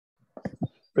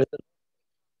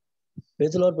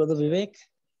Praise the Lord, Brother Vivek.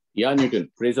 Yeah, Newton.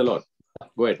 Praise the Lord.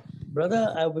 Go ahead.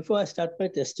 Brother, before I start my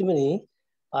testimony,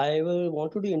 I will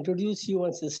wanted to introduce you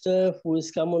one sister who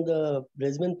has come on the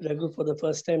Brisbane prayer group for the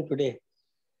first time today.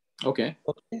 Okay.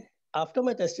 After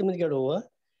my testimony got over,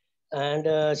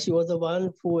 and she was the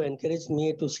one who encouraged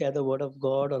me to share the word of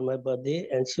God on my birthday,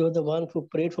 and she was the one who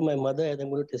prayed for my mother, as I'm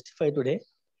going to testify today.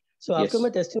 So after my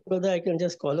testimony, brother, I can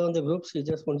just call her on the group. She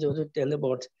just wants to tell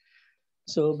about.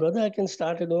 So, brother, I can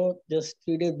start, just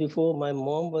 3 days before, my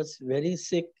mom was very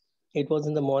sick. It was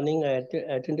in the morning. I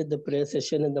attended the prayer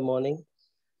session in the morning.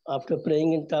 After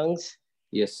praying in tongues,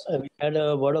 we had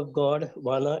a word of God.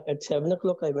 At 7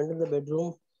 o'clock, I went in the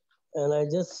bedroom and I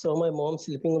just saw my mom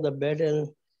sleeping on the bed. And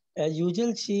as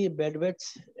usual, she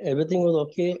bedwets, everything was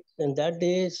okay. And that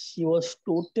day, she was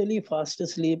totally fast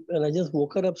asleep. And I just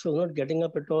woke her up. She was not getting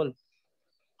up at all.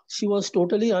 She was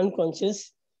totally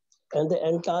unconscious. And the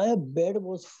entire bed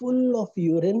was full of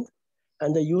urine,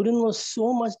 and the urine was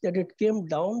so much that it came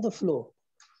down the floor,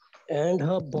 and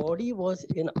her body was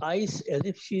in ice, as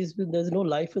if there's no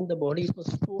life in the body. It was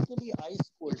totally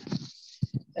ice cold,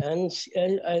 and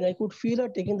I could feel her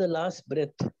taking the last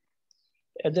breath.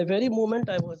 At the very moment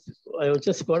I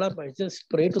just got up, I just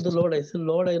prayed to the Lord. I said,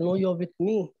 Lord, I know you're with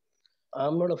me.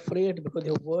 I'm not afraid, because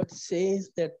your word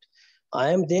says that I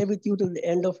am there with you till the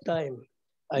end of time.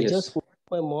 I just woke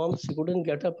my mom. She couldn't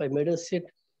get up. I made her sit.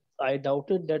 I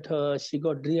doubted that she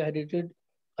got dehydrated.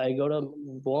 I got a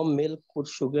warm milk, put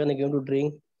sugar, and I gave her to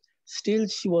drink. Still,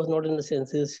 she was not in the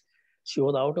senses. She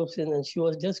was out of sin, and she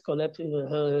was just collapsing.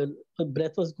 Her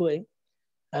breath was going.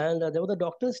 And there was a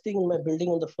doctor staying in my building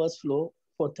on the first floor.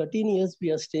 For 13 years,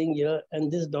 we are staying here,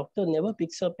 and this doctor never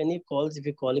picks up any calls if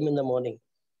you call him in the morning.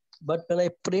 But when I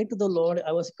prayed to the Lord,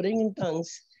 I was praying in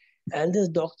tongues, and this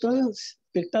doctor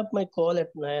picked up my call at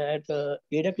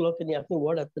 8 o'clock in the afternoon.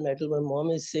 What happened? I told my mom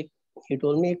is sick. He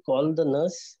told me, call the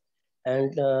nurse.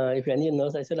 And if any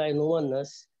nurse, I said, I know one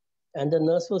nurse. And the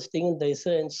nurse was staying in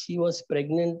Daisa, and she was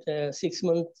pregnant,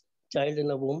 6-month child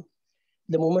in a womb.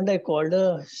 The moment I called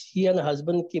her, she and her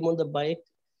husband came on the bike.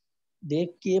 They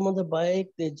came on the bike,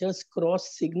 they just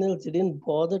crossed signals. They didn't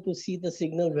bother to see the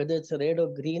signal, whether it's red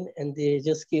or green, and they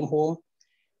just came home.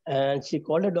 And she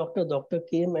called a doctor. Doctor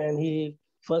came, and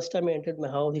first time I entered my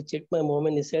house, he checked my mom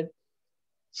and he said,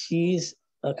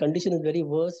 her condition is very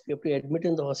worse. We have to admit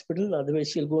in the hospital, otherwise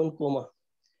she'll go in coma.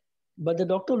 But the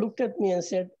doctor looked at me and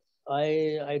said,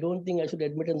 I don't think I should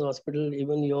admit in the hospital,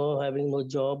 even you're having no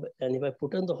job. And if I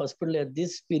put her in the hospital at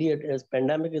this period, as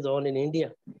pandemic is on in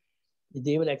India,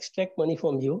 they will extract money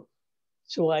from you.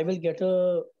 So I will get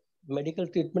a medical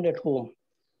treatment at home.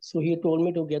 So he told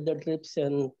me to get the drips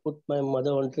and put my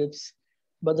mother on drips.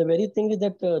 But the very thing is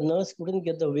that the nurse couldn't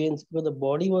get the veins because the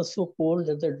body was so cold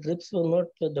that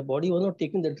the body was not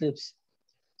taking the drips.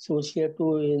 So she had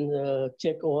to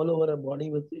check all over her body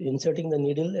with inserting the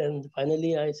needle. And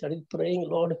finally I started praying,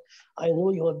 Lord, I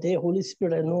know you're there, Holy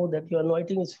Spirit. I know that your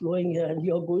anointing is flowing here and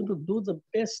you're going to do the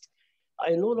best.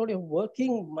 I know, Lord, you're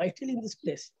working mightily in this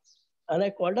place. And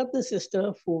I called up the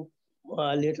sister who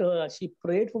later she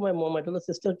prayed for my mom. I told her,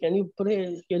 sister, can you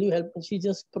pray? Can you help? And she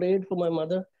just prayed for my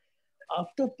mother.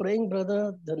 After praying,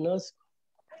 brother, the nurse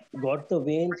got the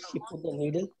vein. She put the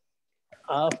needle.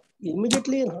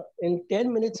 Immediately in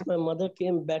 10 minutes, my mother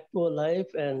came back to her life,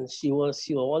 and she was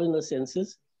all in her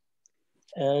senses.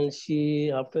 And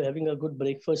after having a good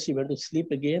breakfast, she went to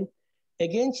sleep again.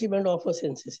 Again, she went off her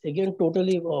senses. Again,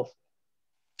 totally off.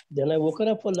 Then I woke her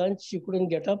up for lunch. She couldn't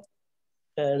get up,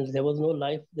 and there was no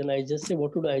life. Then I just said,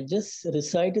 what to do? I just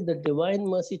recited the Divine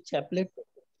Mercy Chaplet.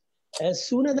 As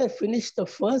soon as I finished the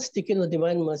first ticket of the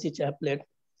Divine Mercy Chaplet,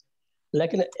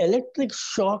 like an electric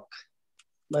shock,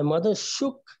 my mother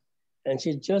shook, and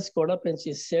she just got up and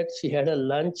she said she had a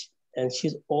lunch, and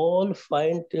she's all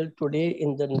fine till today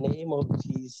in the name of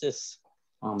Jesus.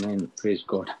 Amen. Praise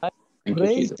God.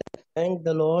 Thank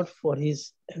the Lord for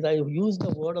and I use the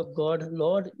word of God.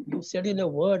 Lord, you said in a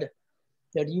word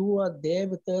that you are there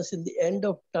with us in the end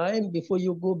of time before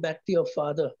you go back to your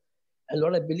Father. And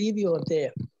Lord, I believe you are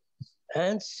there.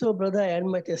 And so, brother, I end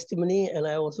my testimony, and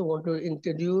I also want to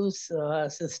introduce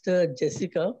Sister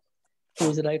Jessica, who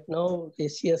is right now,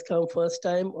 she has come first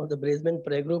time on the Brisbane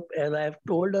prayer group, and I have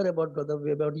told her about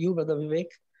you, Brother Vivek,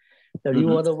 that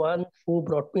you are the one who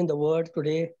brought me the word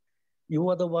today. You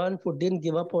are the one who didn't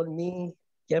give up on me,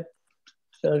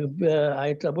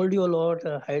 I troubled you a lot,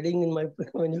 hiding in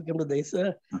when you came to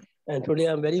Daisa. And today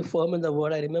I'm very firm in the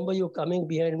word. I remember you coming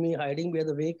behind me, hiding behind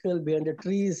the vehicle, behind the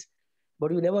trees,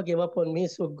 but you never gave up on me.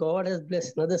 So God has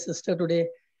blessed another sister today.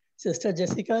 Sister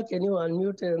Jessica, can you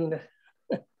unmute and...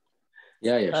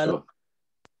 Yeah, sure.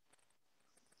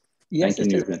 Yes,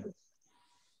 Thank you, Newton.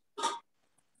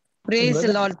 Praise the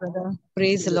Brother- Lord, brother.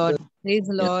 Praise the Lord. Praise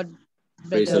the Yeah. Lord.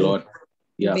 Praise the brother. Lord.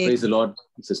 Yeah, Vivek. praise the Lord,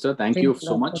 sister. Thank Praise you the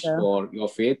so Lord, much brother. for your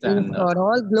faith Praise and God.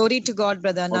 All glory to God,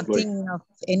 brother. all glory. Nothing of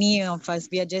any of us.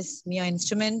 We are just mere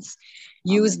instruments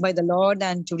used Amen. by the Lord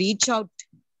and to reach out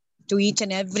to each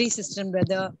and every sister and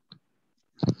brother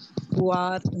who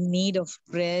are in need of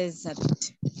prayers at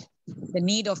the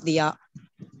need of the hour.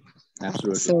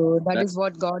 Absolutely. So that That's- is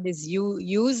what God is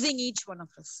using each one of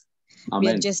us. We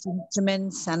are Amen. just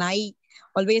instruments, and I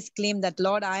always claim that,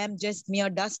 Lord, I am just mere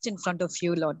dust in front of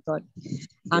you, Lord God.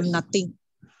 I'm Yes. nothing.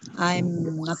 I'm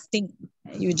nothing.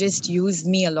 You just use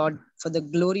me, Lord, for the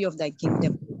glory of thy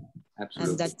kingdom.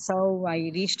 Absolutely. And that's how I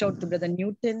reached out to Brother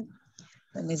Newton.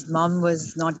 When his mom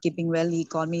was not keeping well, he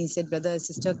called me. He said, brother,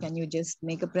 sister, can you just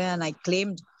make a prayer? And I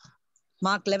claimed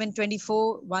Mark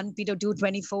 11:24, 1 Peter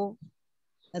 2:24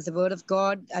 as the word of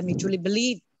God. And we truly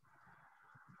believe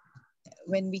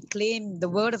when we claim the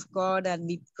word of God and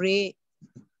we pray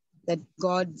that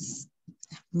God's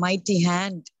mighty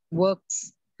hand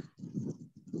works.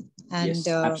 And Yes,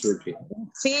 absolutely.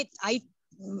 faith, I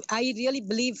really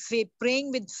believe faith,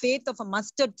 praying with faith of a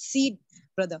mustard seed,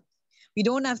 brother. We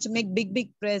don't have to make big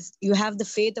prayers. You have the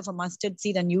faith of a mustard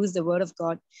seed and use the word of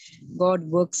God. God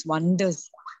works wonders.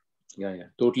 Yeah.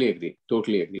 Totally agree.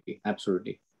 Totally agree.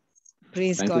 Absolutely.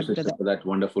 Praise Thank God, you, sister, brother. for that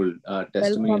wonderful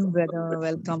testimony. Welcome, brother.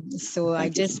 Welcome. So I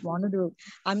Thank you, just wanted to,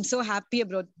 I'm so happy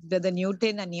about Brother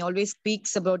Newton, and he always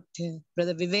speaks about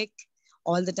Brother Vivek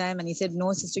all the time. And he said,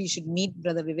 no, sister, you should meet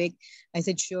Brother Vivek. I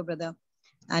said, sure, brother.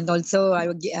 And also I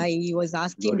was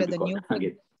asking Glory to Brother God. Newton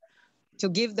Again. to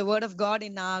give the word of God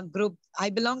in our group. I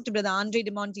belong to Brother Andre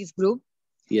de Monte's group.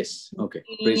 Yes. Okay.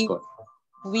 Praise God.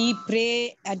 We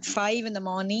pray at 5 in the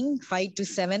morning, 5 to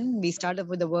 7. We start up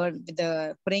with the word, with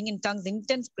the praying in tongues,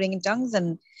 intense praying in tongues,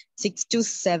 and 6 to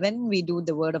 7, we do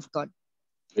the word of God.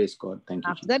 Praise God. Thank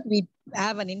you. After that, we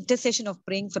have an intercession of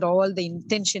praying for all the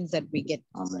intentions that we get.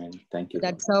 Amen. Thank you.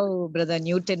 That's how Brother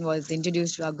Newton was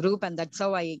introduced to our group, and that's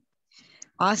how I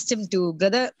asked him to,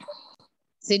 brother,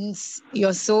 since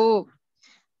you're so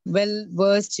well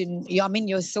versed in,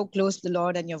 you're so close to the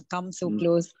Lord and you've come so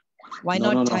close, why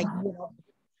No, not? no.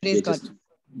 Praise God.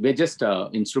 We're just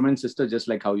instruments, sister, just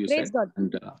like how you Praise said. God.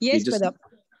 And Yes, we just,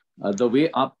 brother. the way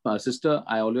up, sister,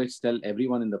 I always tell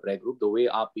everyone in the prayer group, the way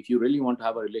up, if you really want to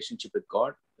have a relationship with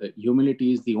God,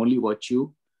 humility is the only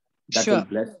virtue that Sure. will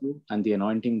bless you and the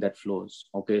anointing that flows.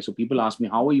 Okay, so people ask me,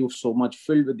 how are you so much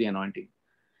filled with the anointing?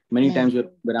 Many times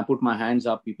when I put my hands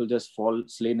up, people just fall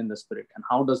slain in the spirit. And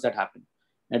how does that happen?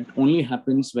 It only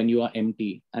happens when you are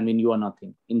empty and when you are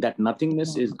nothing. In that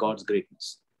nothingness is God's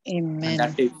greatness. Amen. And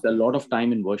that takes a lot of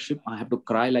time in worship. I have to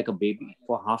cry like a baby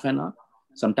for half an hour,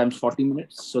 sometimes 40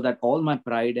 minutes, so that all my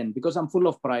pride, and because I'm full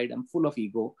of pride, I'm full of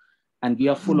ego, and we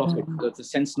are full of it, because the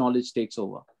sense knowledge takes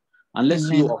over.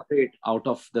 Unless you operate out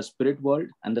of the spirit world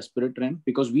and the spirit realm,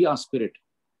 because we are spirit,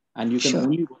 and you can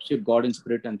only worship God in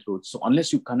spirit and truth. So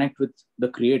unless you connect with the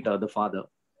Creator, the Father,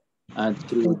 and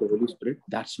through the Holy Spirit,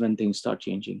 that's when things start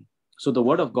changing. So the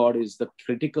word of God is the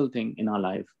critical thing in our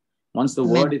life. Once the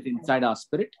word is inside our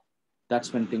spirit,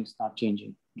 that's when things start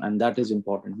changing. And that is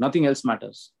important. Nothing else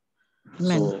matters.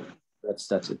 So that's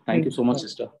it. Thank you so much,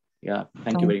 sister. Yeah,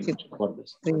 thank you very much. God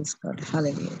bless. Praise God.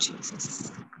 Hallelujah,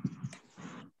 Jesus.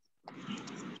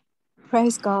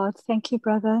 Praise God. Thank you,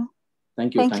 brother.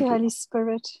 Thank you. Thank you, Holy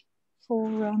Spirit,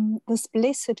 for this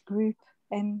blessed group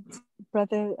and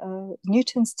Brother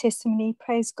Newton's testimony.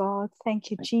 Praise God.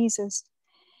 Thank you, Jesus.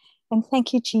 And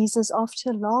thank you, Jesus.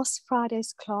 After last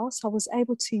Friday's class, I was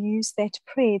able to use that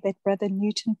prayer that Brother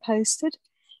Newton posted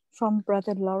from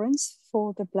Brother Lawrence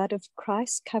for the blood of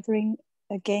Christ covering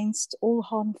against all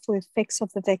harmful effects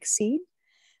of the vaccine.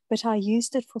 But I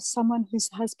used it for someone whose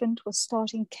husband was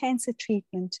starting cancer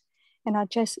treatment. And I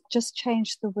just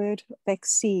changed the word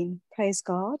vaccine. Praise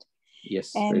God.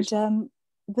 Yes. And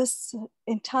this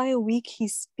entire week,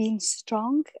 he's been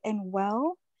strong and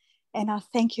well. And I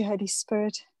thank you, Holy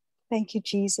Spirit. Thank you,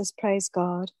 Jesus. Praise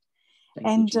God.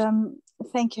 Thank you,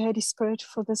 Holy Spirit,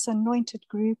 for this anointed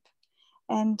group.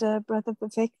 And Brother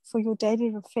Vivek, for your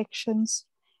daily reflections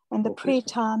and the prayer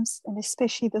times, and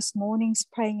especially this morning's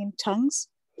praying in tongues.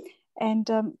 And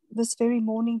this very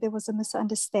morning, there was a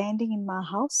misunderstanding in my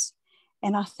house.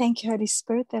 And I thank you, Holy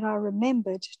Spirit, that I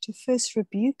remembered to first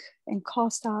rebuke and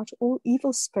cast out all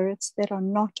evil spirits that are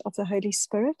not of the Holy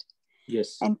Spirit.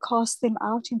 Yes. And cast them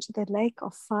out into the lake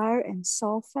of fire and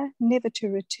sulfur, never to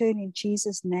return in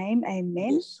Jesus' name.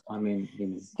 Amen. Yes. Amen.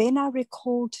 Then I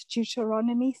recalled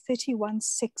Deuteronomy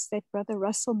 31:6 that Brother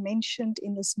Russell mentioned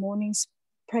in this morning's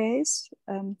prayers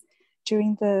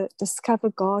during the Discover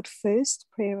God First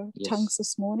prayer of tongues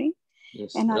this morning.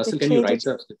 Yes. And Russell, I can you declared write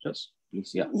the scriptures?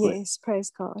 please. Yeah. Yes,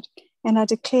 praise God. And I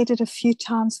declared it a few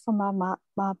times from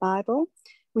my Bible,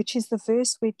 which is the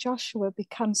verse where Joshua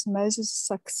becomes Moses'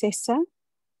 successor.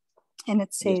 And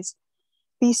it says,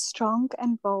 be strong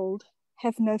and bold,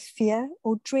 have no fear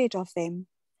or dread of them,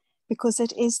 because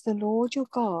it is the Lord your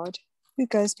God who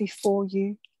goes before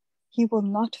you. He will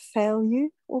not fail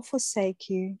you or forsake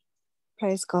you.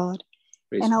 Praise God.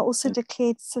 Praise and I God. also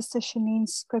declared Sister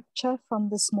Shanine's scripture from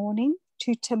this morning,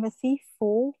 2 Timothy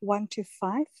 4,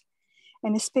 1-5.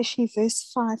 And especially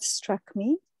verse 5 struck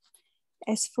me.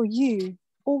 As for you,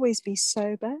 always be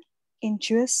sober,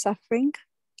 endure suffering,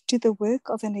 do the work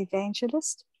of an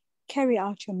evangelist, carry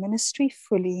out your ministry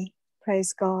fully.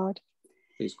 Praise God.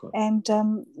 Praise God.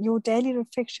 And your daily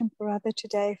reflection, brother,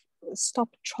 today, stop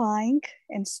trying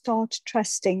and start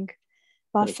trusting,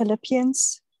 by Correct.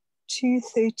 Philippians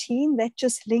 2:13. That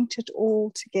just linked it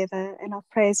all together. And I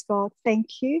praise God.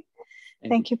 Thank you.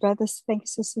 Thank you, brothers. Thank you,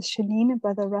 Sister Shanine and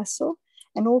Brother Russell.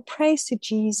 And all praise to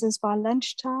Jesus. By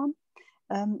lunchtime,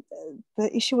 the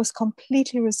issue was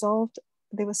completely resolved.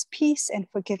 There was peace and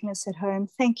forgiveness at home.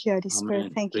 Thank you, Holy Spirit.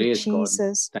 Amen. Thank Praise you, God.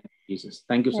 Jesus. Thank you, Jesus.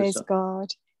 Thank you, Praise sister.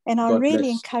 God. And I God really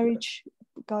bless. encourage,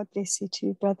 God bless you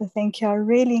too, brother. Thank you. I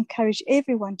really encourage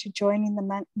everyone to join in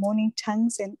the morning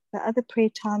tongues and the other prayer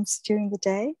times during the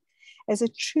day, as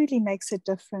it truly makes a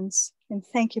difference. And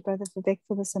thank you, Brother Vivek,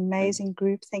 for this amazing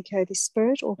group. Thank you, Holy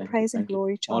Spirit. All praise and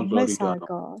glory to our Most High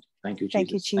God. Thank you, Jesus.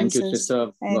 Thank you, Jesus. Thank you,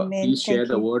 sister. Amen. Please share Thank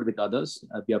the you. word with others.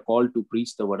 We are called to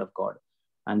preach the word of God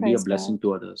and be a Praise blessing God.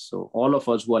 to others. So all of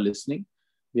us who are listening,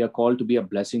 we are called to be a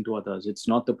blessing to others. It's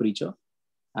not the preacher.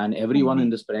 And everyone in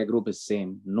this prayer group is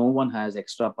same. No one has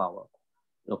extra power.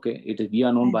 Okay, we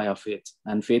are known by our faith,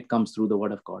 and faith comes through the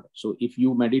word of God. So if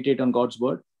you meditate on God's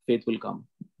word, faith will come.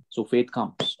 So faith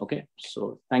comes. Okay.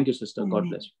 So thank you, sister. God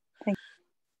bless you. Thank you.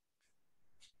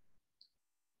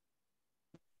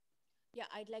 Yeah,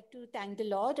 I'd like to thank the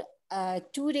Lord.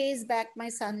 2 days back, my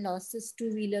son lost his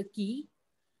two-wheeler key,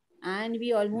 and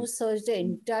we almost searched the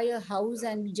entire house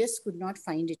and we just could not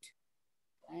find it.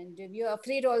 And we are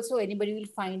afraid also anybody will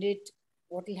find it,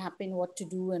 what will happen, what to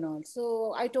do and all.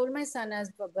 So I told my son, as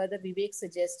Brother Vivek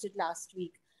suggested last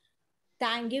week,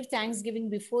 give thanksgiving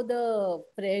before the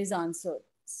prayer is answered.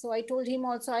 So I told him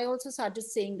also, I also started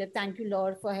saying that, thank you,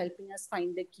 Lord, for helping us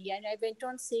find the key. And I went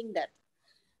on saying that.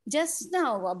 Just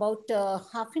now, about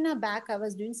half an hour back, I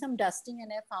was doing some dusting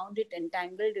and I found it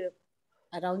entangled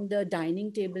around the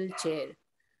dining table chair.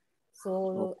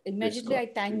 So immediately I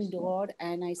thanked God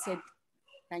and I said,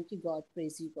 thank you, God.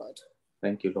 Praise you, God.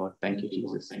 Thank you, Lord. Thank you,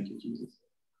 Jesus. Thank you, Jesus.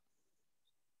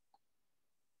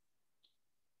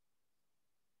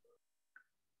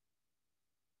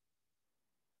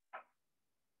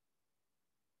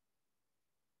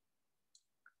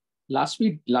 Last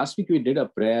week we did a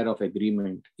prayer of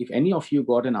agreement. If any of you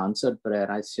got an answered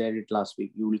prayer, I shared it last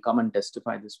week, you will come and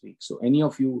testify this week. So any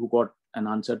of you who got an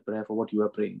answered prayer for what you are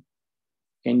praying,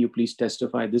 can you please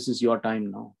testify? This is your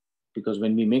time now. Because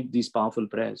when we make these powerful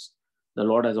prayers, the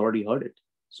Lord has already heard it.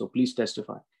 So please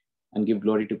testify and give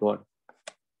glory to God.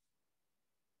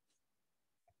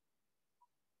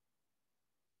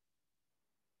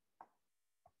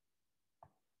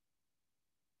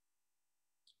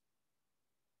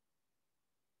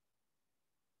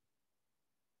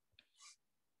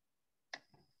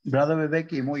 Brother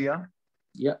Vivek, Imuya.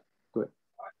 Yeah, good.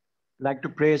 I'd like to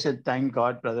praise and thank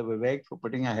God, Brother Vivek, for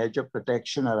putting a hedge of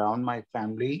protection around my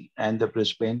family and the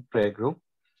Brisbane prayer group.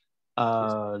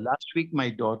 Last week, my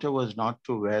daughter was not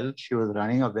too well. She was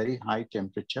running a very high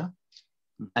temperature.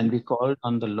 And we called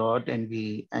on the Lord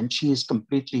and she is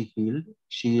completely healed.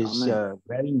 She is well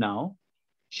now.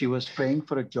 She was praying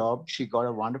for a job. She got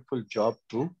a wonderful job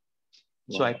too.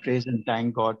 So I praise and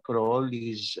thank God for all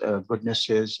these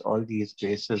goodnesses, all these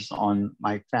graces on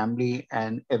my family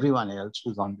and everyone else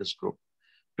who's on this group.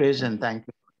 Praise and thank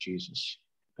you, Lord Jesus.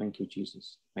 Thank you,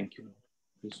 Jesus. Thank you, Lord.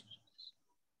 Praise you.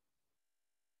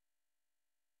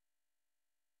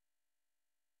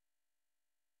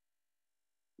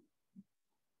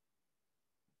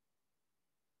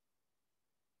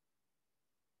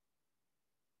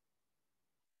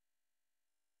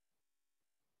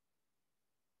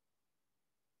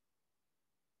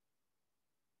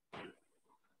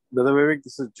 Brother Vivek,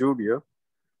 this is Jude here.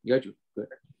 Yeah, Jude. Good.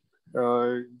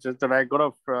 Just that I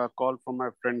got a call from my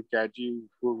friend Kaji,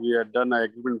 who we had done an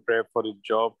agreement prayer for his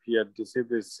job. He had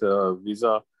received his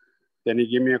visa. Then he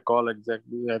gave me a call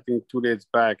exactly, I think 2 days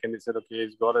back, and he said, okay,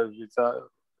 he's got his visa.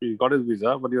 He got his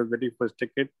visa, but he was waiting for his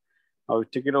ticket. Now his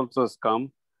ticket also has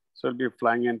come, so he'll be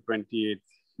flying in 28th.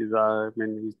 He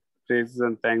praises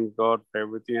and thanks God for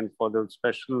everything and for the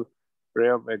special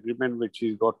prayer of agreement, which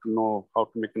he's got to know how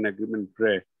to make an agreement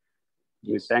prayer.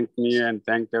 He thanked me and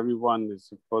thanked everyone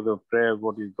for the prayer,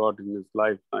 what he got in his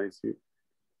life. I see.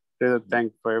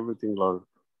 Thank for everything, Lord.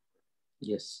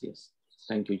 Yes, yes.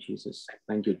 Thank you, Jesus.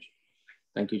 Thank you.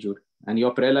 Thank you, Jude. And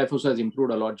your prayer life also has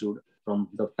improved a lot, Jude, from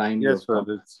the time you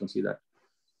can see that.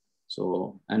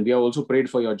 So, and we have also prayed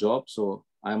for your job. So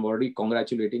I am already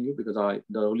congratulating you because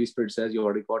the Holy Spirit says you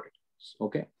already got it.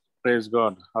 Okay. Praise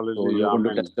God. Hallelujah. So you're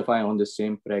going to testify on the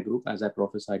same prayer group as I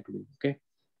prophesied to you. Okay.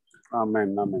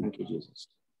 Amen. Amen. Thank you, Jesus.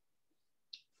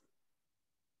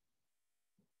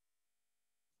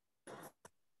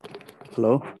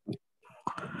 Hello.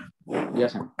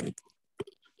 Yes, sir.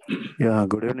 Yeah,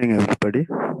 good evening, everybody.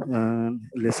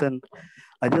 Listen,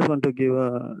 I just want to give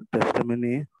a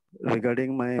testimony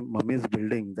regarding my mummy's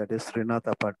building, that is Srinath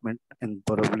apartment in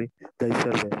Borivali,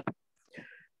 Daisar.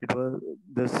 It was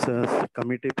this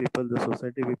committee people, the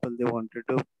society people, they wanted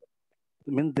to,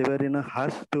 they were in a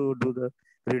hurry to do the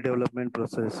redevelopment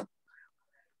process.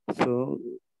 So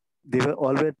they were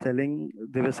always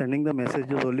they were sending the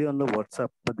messages only on the WhatsApp,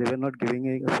 but they were not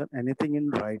giving anything in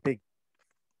writing.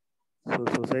 So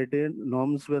society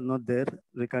norms were not there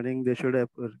regarding they should have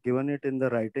given it in the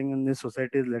writing in the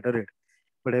society's letterhead,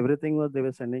 but everything was they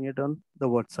were sending it on the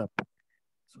WhatsApp.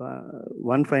 So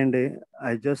one fine day,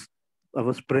 I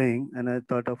was praying and I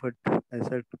thought of it. I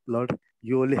said, Lord,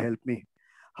 you only help me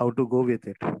how to go with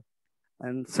it.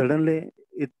 And suddenly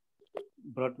it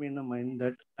brought me in the mind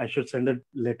that I should send a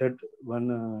letter,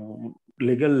 one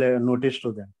legal notice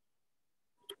to them.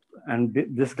 And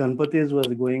this Ganpati was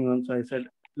going on. So I said,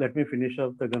 let me finish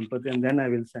off the Ganpati and then I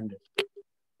will send it.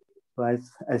 So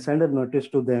I sent a notice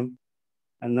to them,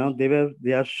 and now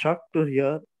they are shocked to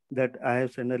hear that I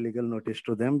have sent a legal notice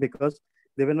to them because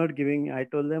they were not giving. I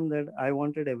told them that I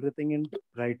wanted everything in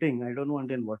writing. I don't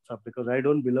want in WhatsApp because I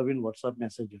don't believe in WhatsApp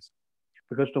messages.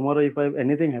 Because tomorrow, if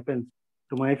anything happens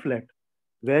to my flat,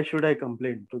 where should I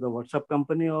complain? To the WhatsApp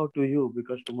company or to you?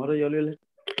 Because tomorrow you will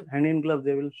hand in glove.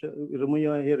 They will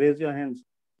raise your hands.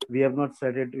 We have not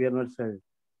said it. We have not said it.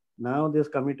 Now this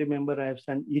committee member, I have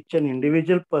sent each and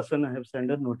individual person, I have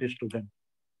sent a notice to them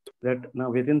that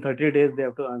now within 30 days they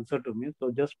have to answer to me.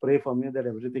 So just pray for me that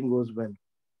everything goes well.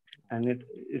 And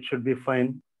it should be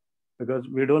fine, because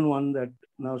we don't want that.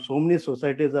 Now so many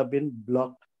societies have been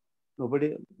blocked.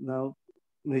 Nobody now,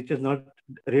 which is not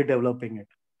redeveloping it.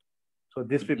 So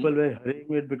these people were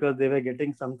hurrying it because they were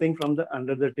getting something from the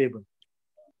under the table.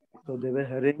 So they were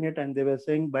hurrying it and they were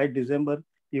saying by December,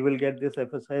 you will get this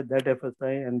FSI, that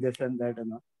FSI, and this and that,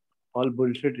 and all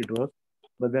bullshit it was.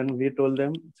 But then we told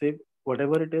them, see,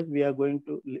 whatever it is, we are going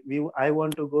to, I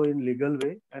want to go in legal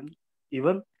way, and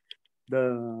even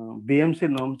the BMC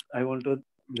norms, I want to,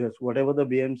 yes, whatever the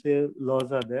BMC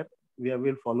laws are there, we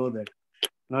will follow that,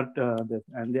 not this.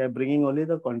 And they are bringing only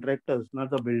the contractors, not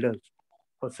the builders,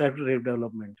 for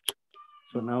self-redevelopment.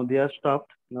 So now they are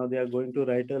stopped. Now they are going to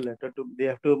write a letter to, they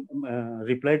have to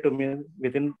reply to me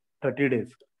within 30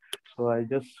 days. So I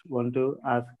just want to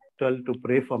ask all to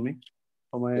pray for me,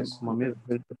 for my mommy's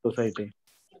society.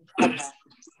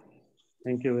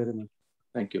 Thank you very much.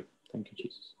 Thank you. Thank you,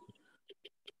 Jesus.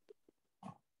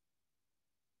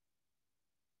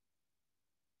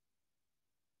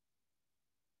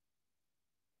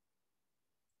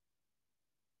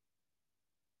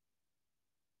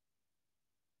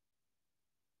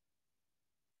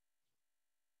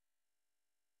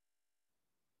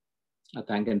 I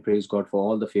thank and praise God for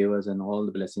all the favors and all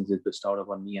the blessings He's bestowed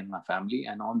upon me and my family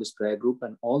and on this prayer group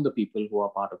and all the people who are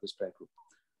part of this prayer group.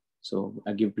 So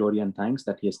I give glory and thanks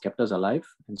that He has kept us alive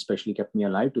and especially kept me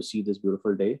alive to see this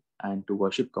beautiful day and to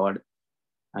worship God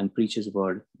and preach His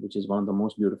word, which is one of the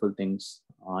most beautiful things.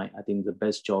 I think the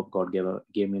best job God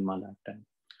gave me in my lifetime.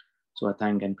 So I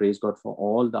thank and praise God for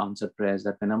all the answered prayers,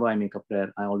 that whenever I make a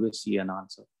prayer, I always see an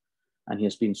answer. And He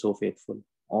has been so faithful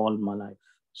all my life.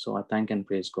 So I thank and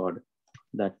praise God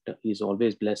that He's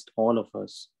always blessed all of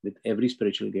us with every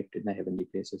spiritual gift in the heavenly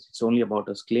places. It's only about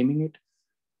us claiming it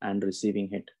and receiving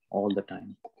it all the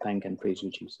time. Thank and praise you,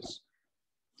 Jesus.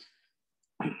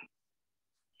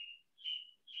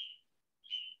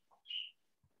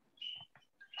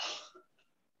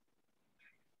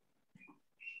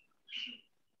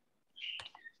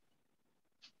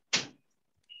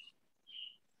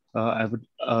 I would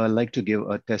like to give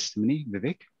a testimony,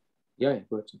 Vivek. Yeah,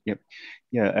 go ahead. Yep.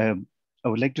 Yeah. I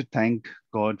would like to thank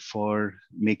God for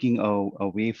making a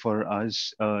way for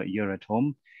us here at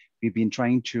home. We've been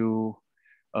trying to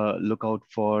look out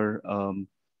for a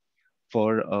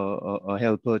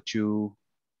helper to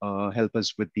help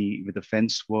us with the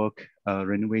fence work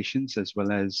renovations, as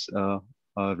well as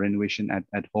renovation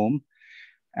at home,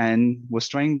 and was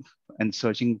trying and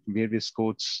searching various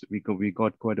quotes. We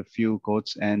got quite a few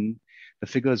quotes, and the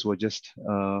figures were just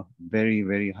very,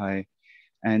 very high.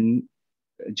 And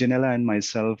Janella and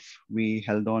myself, we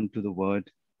held on to the word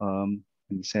and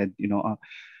said,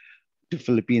 to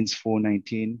Philippians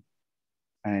 4:19,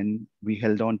 and we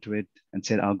held on to it and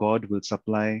said, our God will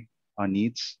supply our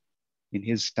needs in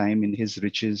his time, in his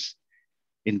riches,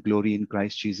 in glory in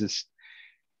Christ Jesus.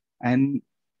 And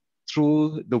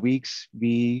through the weeks,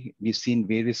 we've seen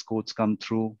various quotes come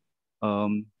through.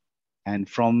 And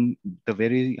from the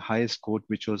very highest quote,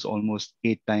 which was almost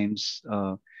 8 times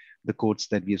the quotes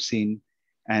that we've seen,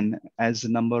 and as the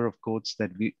number of quotes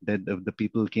that the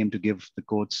people came to give the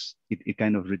quotes, it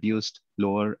kind of reduced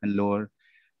lower and lower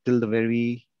till the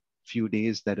very few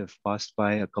days that have passed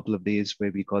by, a couple of days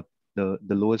where we got the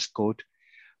lowest quote.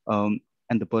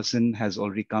 And the person has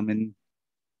already come in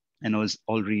and has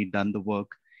already done the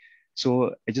work.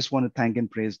 So I just want to thank and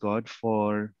praise God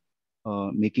for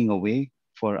making a way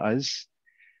for us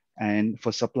and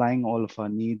for supplying all of our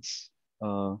needs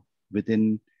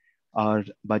within our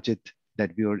budget,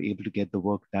 that we were able to get the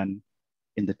work done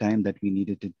in the time that we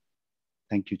needed it.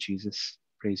 Thank you, Jesus.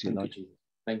 Praise you, Lord. Thank you, Jesus.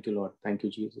 Thank you, Lord. Thank you,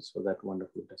 Jesus, for that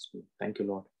wonderful testimony. Thank you,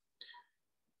 Lord.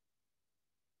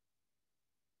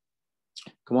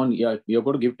 Come on, yeah, you're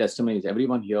going to give testimonies.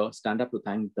 Everyone here, stand up to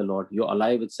thank the Lord. Your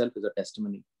alive itself is a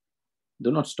testimony.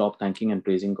 Do not stop thanking and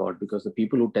praising God, because the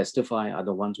people who testify are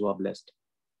the ones who are blessed.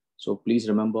 So please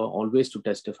remember always to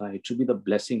testify. It should be the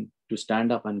blessing to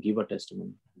stand up and give a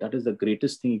testimony. That is the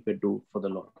greatest thing you can do for the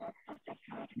Lord.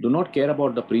 Do not care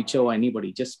about the preacher or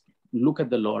anybody. Just look at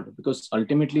the Lord, because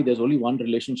ultimately there's only one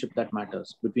relationship that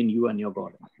matters between you and your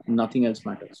God. Nothing else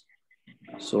matters.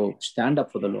 So stand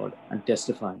up for the Lord and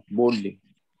testify boldly.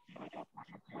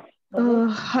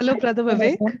 Hello, Brother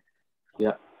Vivek.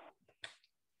 Yeah.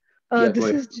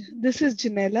 This is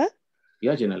Janella.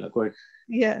 Yeah, Janella, go ahead.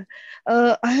 Yeah.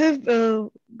 I have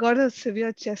got a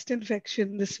severe chest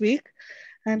infection this week,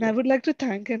 and I would like to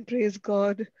thank and praise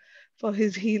God for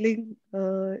his healing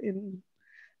in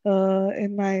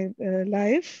my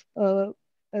life.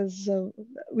 As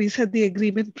we said the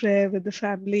agreement prayer with the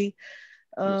family,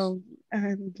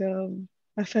 and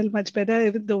I felt much better,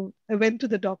 even though I went to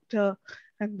the doctor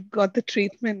and got the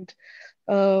treatment.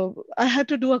 I had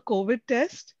to do a COVID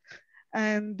test,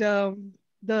 and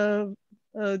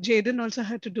Jaden also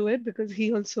had to do it because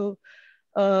he also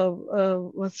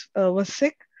was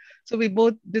sick. So we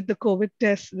both did the COVID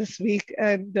test this week,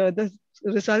 and the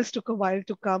results took a while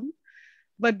to come.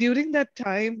 But during that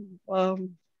time,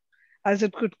 as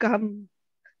it could come,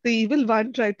 the evil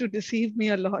one tried to deceive me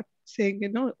a lot,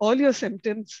 saying, all your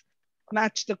symptoms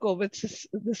match the COVID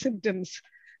the symptoms,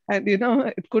 and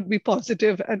it could be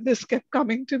positive. And this kept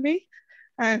coming to me,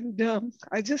 and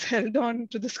I just held on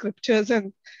to the scriptures,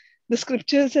 and the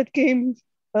scriptures that came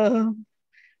to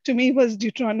me was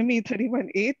Deuteronomy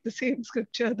 31:8, the same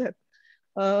scripture that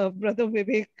Brother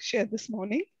Vivek shared this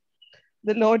morning.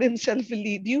 The Lord himself will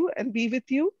lead you and be with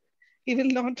you. He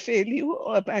will not fail you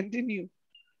or abandon you.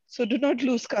 So do not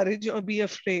lose courage or be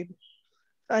afraid.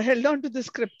 I held on to the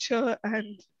scripture,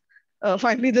 and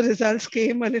finally the results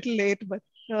came a little late, but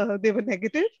they were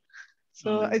negative.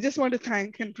 So I just want to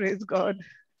thank and praise God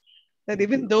that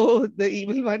even though the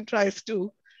evil one tries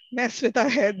to mess with our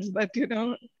heads, but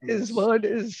his word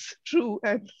is true,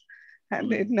 and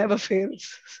it never fails.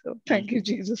 So thank you,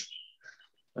 Jesus.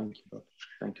 Thank you, Lord.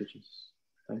 Thank you, Jesus.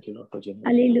 Thank you, Lord, for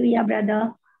generosity. Hallelujah,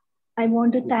 brother. I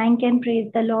want to thank and praise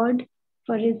the Lord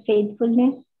for his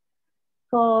faithfulness,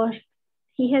 for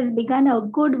he has begun a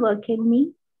good work in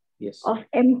me of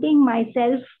emptying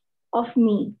myself of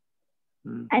me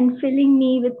and filling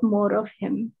me with more of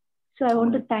him. So I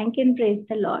want to thank and praise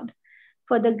the Lord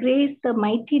for the grace, the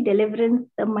mighty deliverance,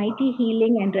 the mighty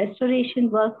healing and restoration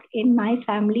work in my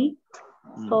family,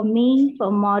 for me,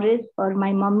 for Morris, for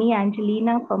my mommy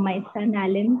Angelina, for my son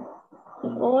Alan. So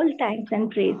all thanks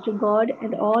and praise to God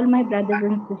and all my brothers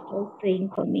and sisters praying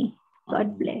for me.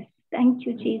 God bless. Thank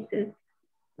you, Jesus.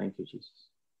 Thank you, Jesus.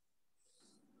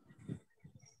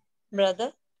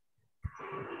 Brother?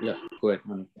 Yeah, go ahead,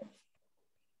 man.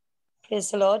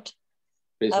 Praise the Lord.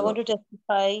 Praise I want to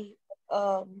testify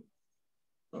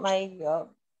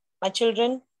my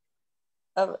children.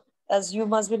 As you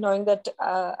must be knowing that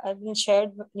I've been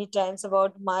shared many times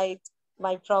about my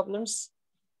problems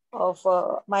of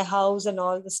my house and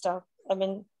all the stuff. I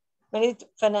mean, many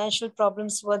financial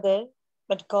problems were there,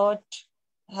 but God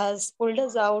has pulled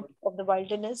us out of the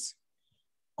wilderness,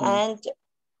 and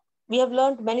we have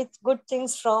learned many good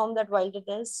things from that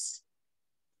wilderness.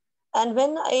 And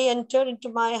when I entered into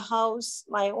my house,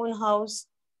 my own house,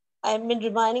 I've been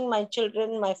reminding my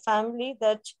children, my family,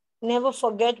 that never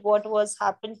forget what was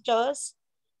happened to us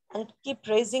and keep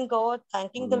praising God,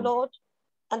 thanking the Lord.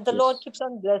 And the Lord keeps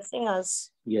on blessing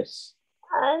us. Yes.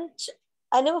 And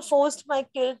I never forced my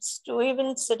kids to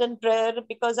even sit in prayer,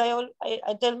 because I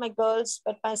tell my girls,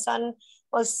 but my son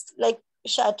was like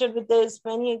shattered with this.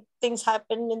 Many things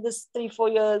happened in this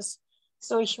 3-4 years.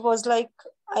 So he was like,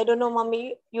 I don't know,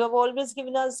 mommy, you have always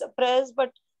given us prayers,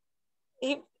 but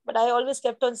I always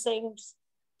kept on saying,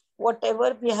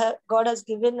 whatever God has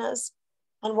given us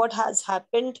and what has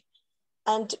happened.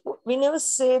 And we never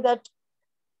say that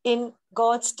in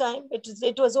God's time. It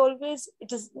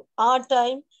is our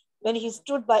time when he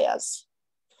stood by us.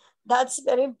 That's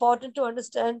very important to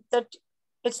understand, that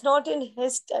it's not in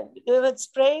his time. David's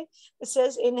praying, it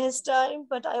says in his time,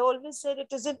 but I always said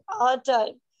it is in our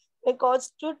time. When God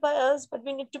stood by us, but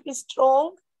we need to be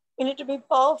strong. We need to be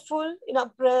powerful in our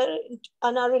prayer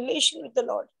and our relation with the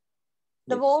Lord.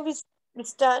 The more we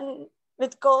stand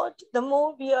with God, the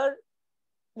more we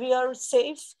are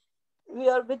safe. We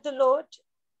are with the Lord,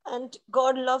 and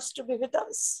God loves to be with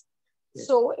us. Yes.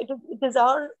 So it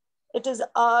is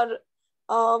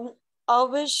our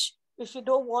wish. If we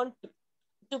don't want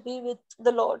to be with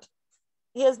the Lord,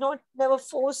 he has never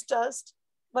forced us,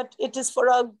 but it is for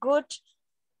our good.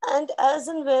 And as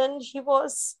and when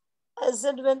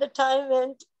the time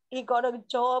went, he got a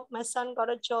job, my son got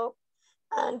a job.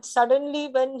 And suddenly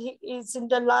when he is in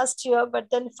the last year, but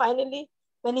then finally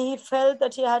when he felt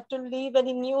that he had to leave, and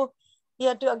he knew he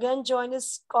had to again join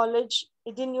his college,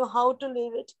 he didn't know how to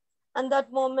leave it. And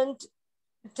that moment,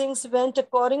 things went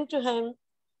according to him.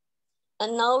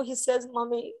 And now he says,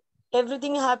 Mommy,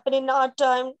 everything happened in our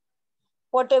time,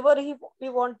 whatever we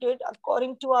wanted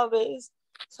according to our ways.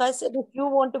 So I said, if you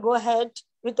want to go ahead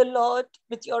with the Lord,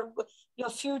 with your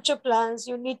future plans,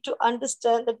 you need to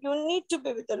understand that you need to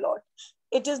be with the Lord.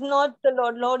 It is not the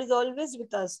Lord. Lord is always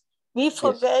with us. We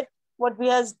forget what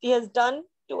he has done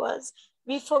to us.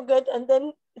 We forget, and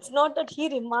then it's not that he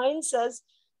reminds us,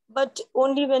 but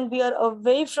only when we are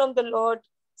away from the Lord,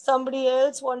 somebody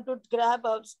else want to grab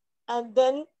us. And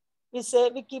then we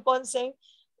keep on saying,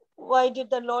 why did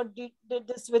the Lord did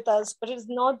this with us? But it is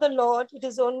not the Lord. It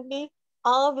is only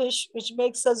our wish which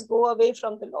makes us go away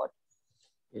from the Lord.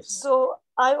 Yes. So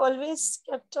I always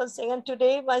kept on saying, and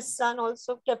today my son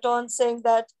also kept on saying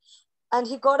that, and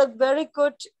he got a very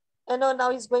good,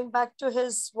 now he's going back to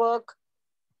his work,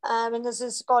 in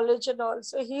his college and all.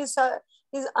 So he's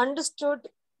understood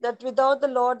that without the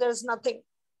Lord, there's nothing.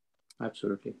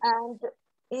 Absolutely. And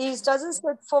he doesn't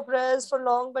sit for prayers for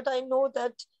long, but I know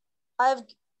that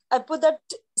I put that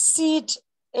seed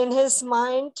in his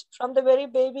mind from the very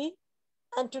baby.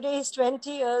 And today he's 20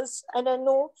 years. And I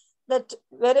know that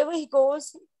wherever he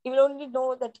goes, he will only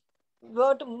know that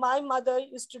what my mother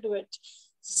used to do it.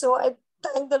 So I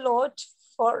thank the Lord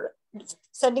for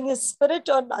sending his spirit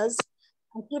on us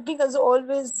and keeping us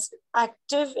always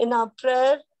active in our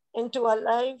prayer into our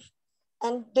life.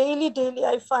 And daily,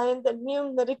 I find the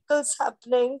new miracles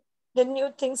happening. The new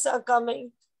things are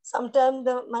coming. Sometimes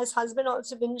my husband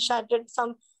also been shattered.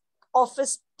 Some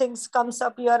office things comes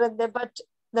up here and there, but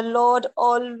the Lord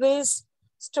always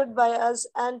stood by us.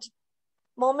 And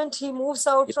moment he moves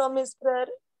out from his prayer,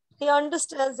 he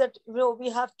understands that we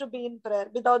have to be in prayer.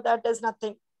 Without that, there's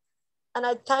nothing. And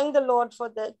I thank the Lord for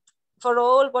that, for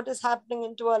all what is happening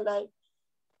into our life.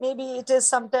 Maybe it is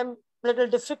sometimes a little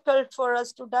difficult for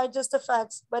us to digest the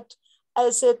facts, but I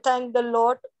say thank the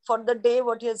Lord for the day,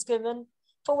 what he has given,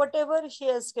 for whatever he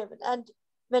has given. And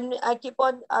when I keep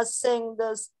on saying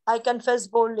this, I confess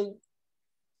boldly.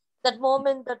 That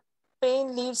moment that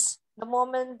pain leaves, the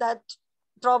moment that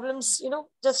problems,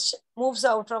 just moves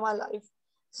out from our life.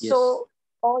 Yes. So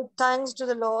all thanks to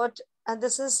the Lord. And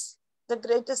this is the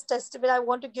greatest testimony I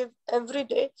want to give every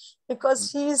day,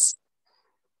 because he is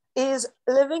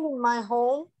living in my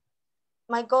home.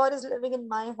 My God is living in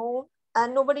my home,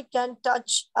 and nobody can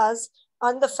touch us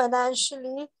on the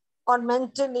financially or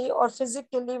mentally or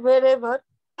physically, wherever,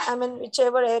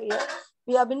 whichever area.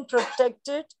 We have been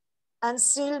protected and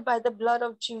sealed by the blood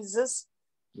of Jesus.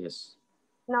 Yes.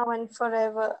 Now and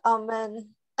forever.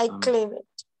 Amen. I claim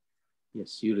it.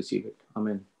 Yes, you receive it.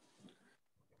 Amen.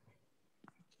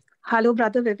 Hello,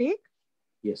 Brother Vivek.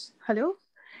 Yes. Hello.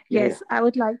 Yeah, yes, I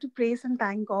would like to praise and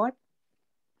thank God.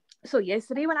 So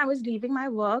yesterday when I was leaving my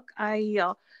work,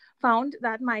 I found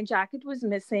that my jacket was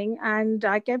missing, and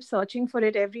I kept searching for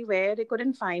it everywhere. They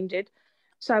couldn't find it.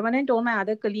 So I went and told my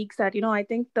other colleagues that, I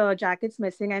think the jacket's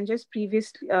missing. And just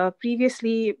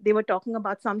previously, they were talking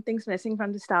about some things missing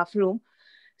from the staff room.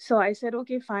 So I said,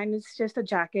 okay, fine, it's just a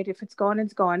jacket. If it's gone,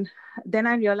 it's gone. Then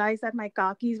I realized that my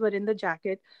car keys were in the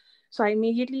jacket. So I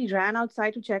immediately ran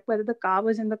outside to check whether the car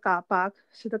was in the car park.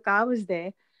 So the car was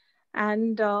there.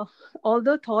 And all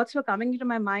the thoughts were coming into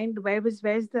my mind. Where's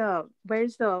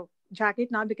the jacket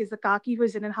now? Because the car key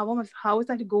was in, and how was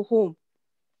I to go home?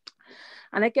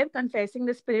 And I kept confessing,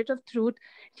 the Spirit of truth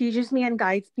teaches me and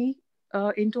guides me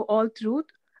into all truth.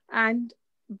 And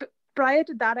prior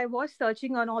to that, I was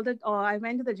searching on all the. I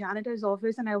went to the janitor's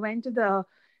office, and I went to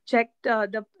checked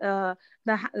the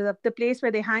place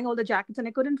where they hang all the jackets, and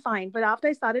I couldn't find. But after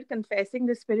I started confessing,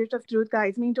 the Spirit of truth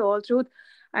guides me into all truth,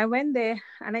 I went there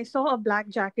and I saw a black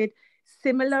jacket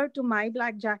similar to my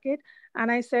black jacket.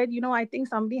 And I said, I think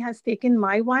somebody has taken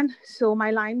my one. So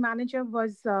my line manager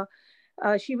was,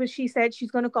 she said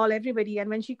she's going to call everybody. And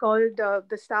when she called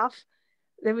the staff,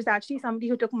 there was actually somebody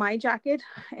who took my jacket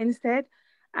instead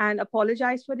and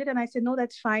apologized for it. And I said, no,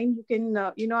 that's fine. You can,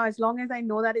 as long as I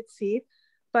know that it's safe.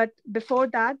 But before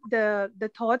that, the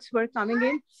thoughts were coming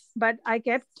in, but I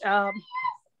kept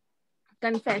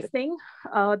confessing.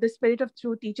 The Spirit of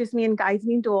truth teaches me and guides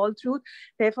me into all truth.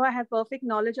 Therefore, I have perfect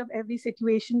knowledge of every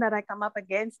situation that I come up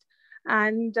against.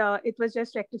 And it was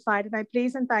just rectified. And I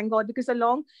praise and thank God, because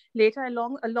along with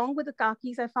the car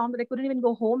keys, I found that I couldn't even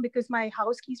go home because my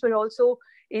house keys were also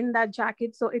in that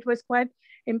jacket. So it was quite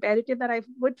imperative that I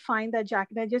would find that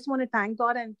jacket. I just want to thank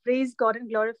God and praise God and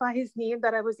glorify his name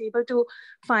that I was able to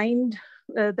find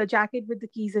the jacket with the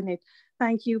keys in it.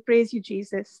 Thank you. Praise you,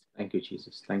 Jesus. Thank you,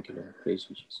 Jesus. Thank you, Lord. Praise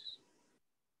you, Jesus.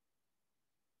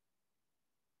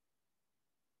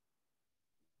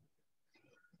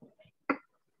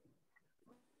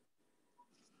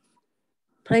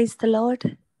 Praise the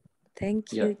Lord.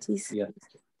 Thank you, Jesus. Yeah.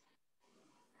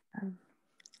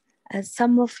 As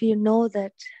some of you know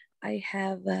that I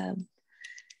have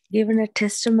given a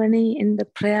testimony in the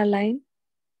prayer line.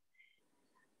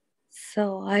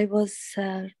 So I was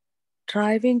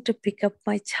driving to pick up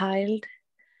my child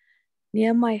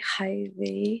near my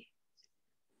highway.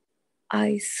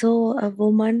 I saw a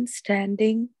woman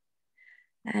standing,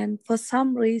 and for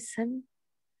some reason,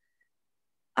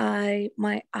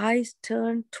 my eyes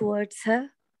turned towards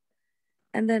her,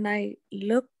 and then I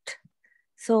looked.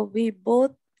 So we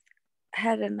both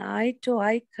had an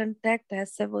eye-to-eye contact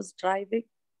as I was driving,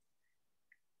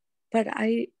 but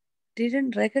I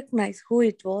didn't recognize who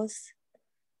it was.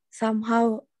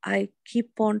 Somehow I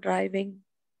keep on driving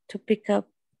to pick up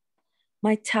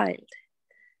my child,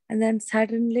 and then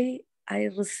suddenly I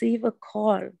receive a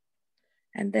call,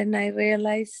 and then I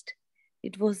realized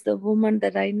it was the woman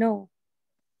that I know.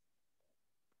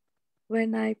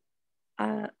 When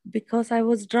because I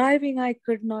was driving, I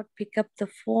could not pick up the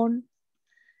phone.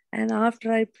 And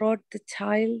after I brought the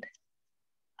child,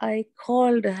 I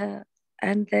called her,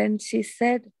 and then she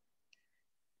said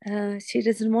she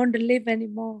doesn't want to live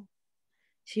anymore.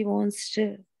 She wants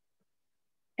to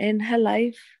end her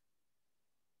life,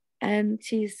 and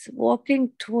she's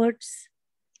walking towards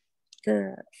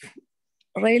the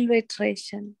railway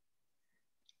station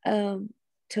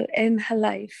to end her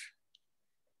life.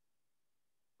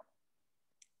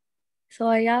 So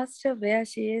I asked her where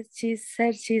she is. She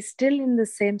said she's still in the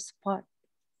same spot.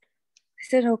 I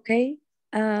said, okay,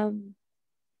 I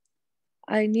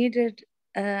need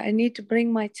to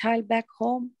bring my child back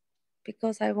home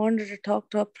because I wanted to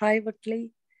talk to her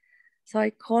privately. So I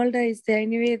called her, is there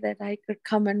any way that I could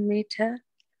come and meet her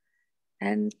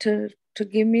and to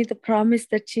give me the promise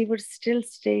that she would still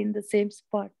stay in the same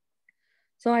spot.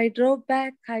 So I drove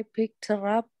back, I picked her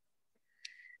up,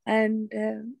 and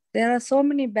there are so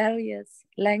many barriers.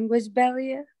 Language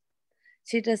barrier,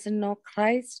 she doesn't know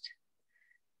Christ,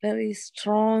 very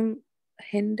strong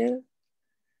Hindu.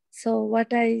 So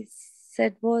what I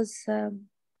said was,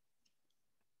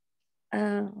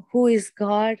 who is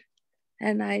God?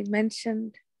 And I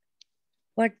mentioned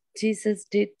what Jesus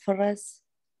did for us.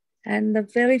 And the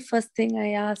very first thing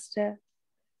I asked her,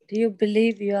 do you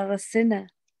believe you are a sinner?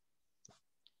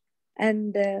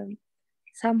 And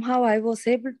somehow I was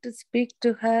able to speak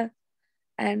to her.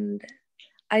 And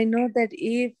I know that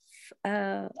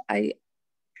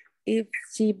if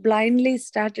she blindly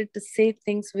started to say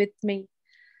things with me,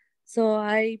 so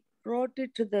I brought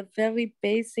it to the very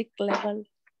basic level.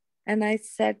 And I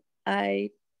said,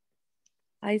 I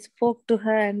spoke to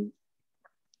her and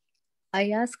I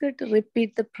asked her to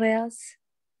repeat the prayers.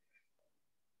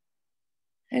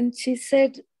 And she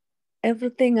said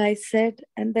everything I said.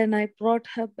 And then I brought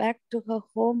her back to her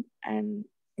home and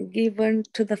given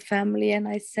to the family. And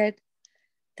I said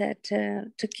that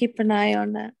to keep an eye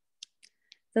on her.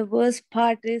 The worst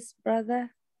part is,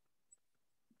 brother,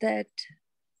 that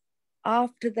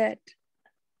after that,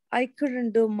 I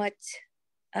couldn't do much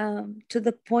to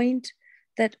the point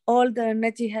that all the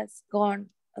energy has gone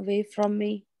away from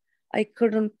me. I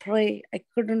couldn't pray. I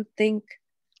couldn't think.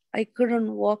 I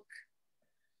couldn't walk.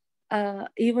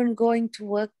 even going to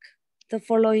work the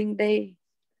following day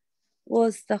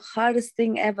was the hardest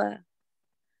thing ever.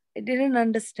 I didn't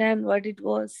understand what it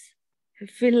was. I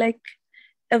feel like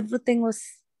everything was,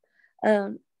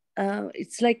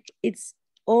 it's like it's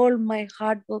all my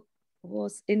hard work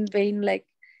was in vain. Like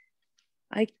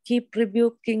I keep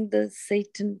rebuking the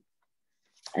Satan,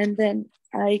 and then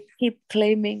I keep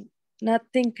claiming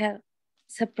nothing can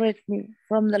separate me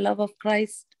from the love of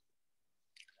Christ.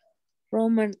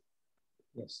 Romans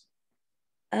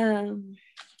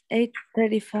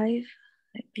 8:35,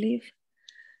 I believe.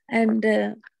 And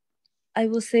I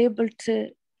was able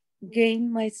to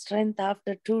gain my strength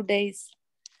after 2 days.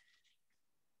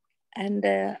 And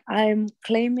I'm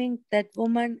claiming that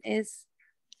woman is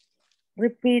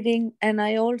repeating, and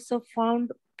I also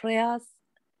found prayers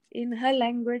in her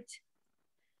language,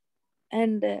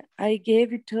 and I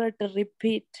gave it to her to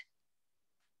repeat.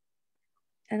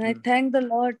 And I thank the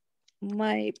Lord,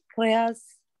 my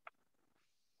prayers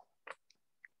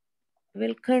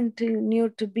will continue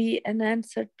to be an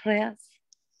answered prayers.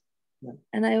 Yeah.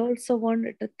 And I also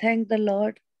wanted to thank the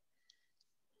Lord.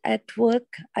 At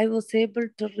work, I was able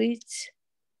to reach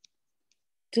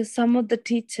to some of the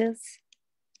teachers,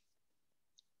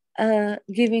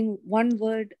 giving one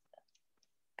word.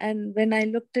 And when I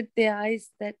looked at their eyes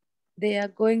that they are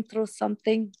going through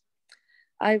something,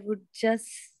 I would just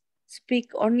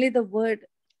speak only the word.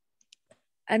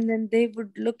 And then they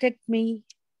would look at me,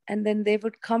 and then they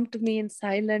would come to me in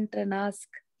silence and ask,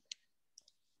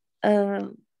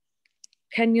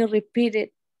 can you repeat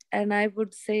it? And I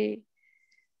would say,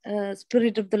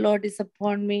 Spirit of the Lord is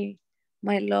upon me.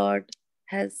 My Lord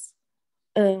has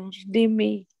redeemed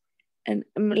me, and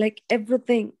like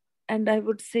everything. And I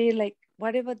would say like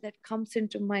whatever that comes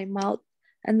into my mouth,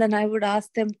 and then I would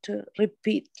ask them to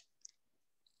repeat.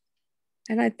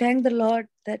 And I thank the Lord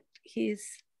that He's,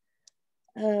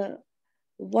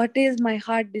 what is my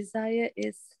heart desire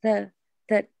is that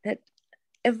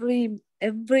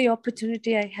every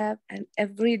opportunity I have and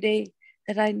every day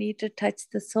that I need to touch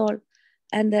the soul.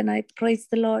 And then I praise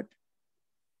the Lord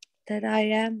that I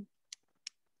am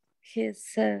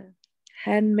His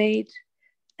handmaid,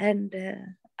 and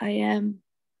I am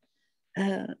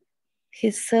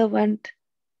His servant,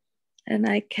 and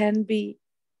I can be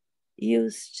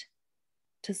used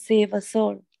to save a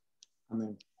soul.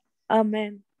 Amen.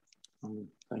 Amen. Amen.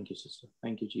 Thank you, sister.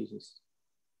 Thank you, Jesus.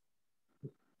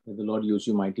 May the Lord use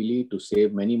you mightily to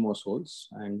save many more souls.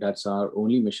 And that's our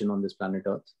only mission on this planet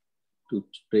Earth, to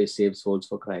pray, save souls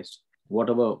for Christ.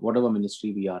 Whatever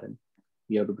ministry we are in,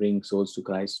 we have to bring souls to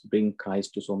Christ, bring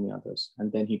Christ to so many others.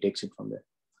 And then He takes it from there.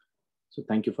 So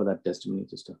thank you for that testimony,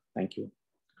 sister. Thank you.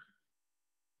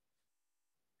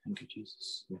 Thank you,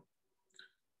 Jesus. Yeah.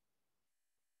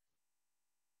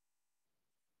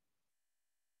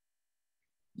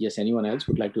 Yes, anyone else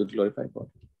would like to glorify God?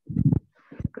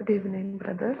 Good evening,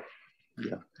 brother.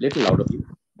 Yeah, little louder, please.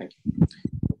 Thank you.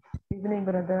 Evening,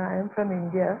 brother. I am from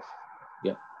India.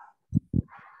 Yeah.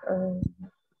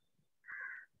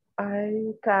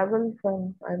 I traveled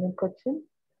I'm in Cochin.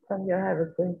 From here, I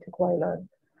was going to Kuala,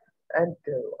 and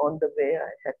on the way,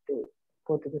 I had to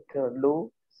go to the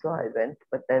loo. So I went,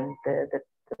 but then the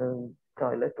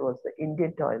toilet was the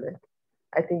Indian toilet.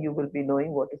 I think you will be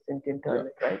knowing what is Indian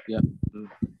toilet, right? Yeah.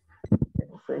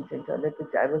 So Indian toilet,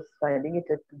 which I was finding it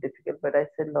difficult, but I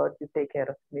said, Lord, you take care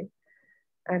of me.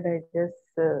 And I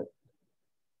just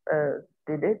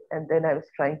did it. And then I was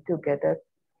trying to get up.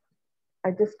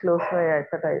 I just closed my eyes.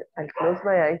 I'll close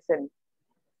my eyes and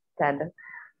stand up.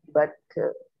 But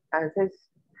as I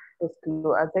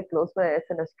closed my eyes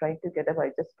and I was trying to get up, I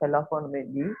just fell off on my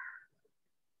knee.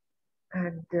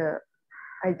 And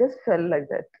I just fell like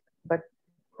that. But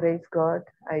praise God,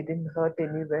 I didn't hurt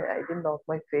anywhere. I didn't knock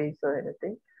my face or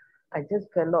anything. I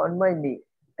just fell on my knee.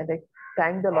 And I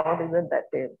thanked the Lord even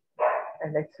that day.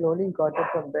 And I slowly got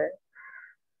up from there.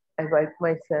 I wiped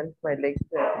myself, my legs,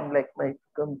 like my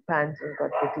pants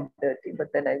got pretty dirty.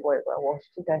 But then I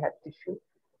washed it. I had tissue.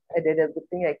 I did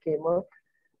everything. I came out.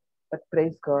 But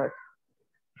praise God,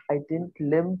 I didn't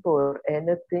limp or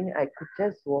anything. I could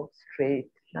just walk straight.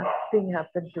 Nothing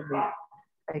happened to me.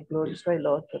 I glorify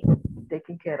Lord for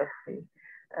taking care of me.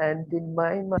 And in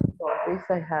my mind, always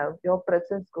I have, your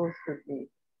presence goes with me.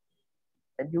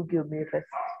 And you give me rest.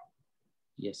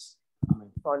 Yes.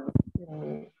 Amen.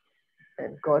 Me,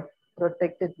 and God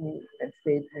protected me and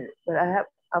saved me. But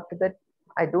after that,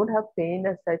 I don't have pain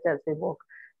as such as I walk.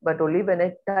 But only when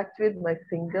I touch with my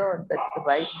finger on that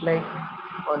right leg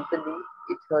on the knee,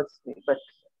 it hurts me. But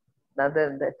other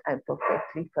than that, I'm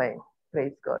perfectly fine.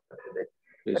 Praise God for it.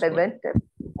 But I went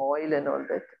oil and all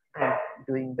that. I'm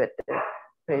doing better.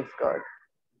 Praise God.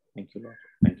 Thank you, Lord.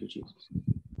 Thank you, Jesus.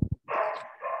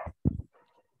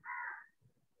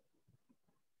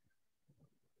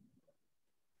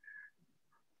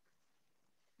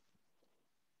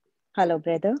 Hello,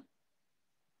 brother.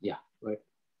 Yeah, right.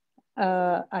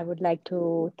 I would like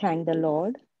to thank the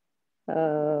Lord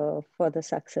for the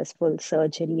successful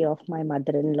surgery of my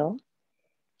mother-in-law.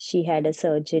 She had a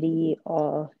surgery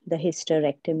or the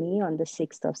hysterectomy on the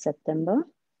 6th of September,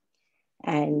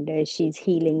 and she's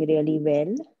healing really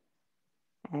well.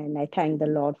 And I thank the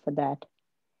Lord for that.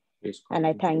 And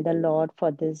I thank the Lord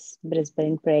for this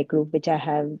Brisbane prayer group, which I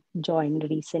have joined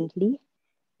recently.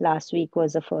 Last week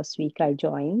was the first week I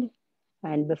joined.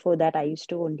 And before that, I used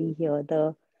to only hear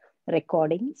the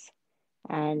recordings.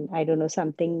 And I don't know,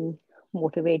 something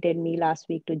motivated me last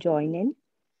week to join in.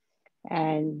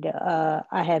 And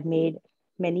I have made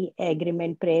many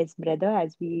agreement prayers, brother,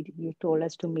 as you told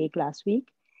us to make last week.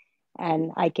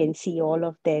 And I can see all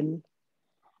of them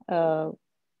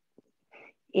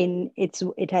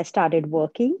it has started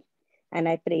working. And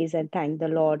I praise and thank the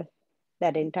Lord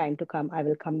that in time to come, I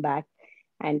will come back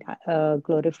and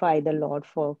glorify the Lord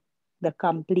for the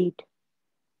complete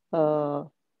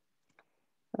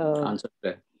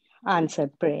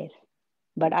answered prayer.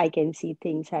 But I can see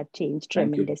things have changed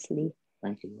tremendously.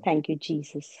 Thank you, Lord. Thank you,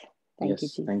 Jesus. Thank you, Yes,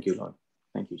 Jesus. thank you, Lord.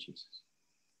 Thank you, Jesus.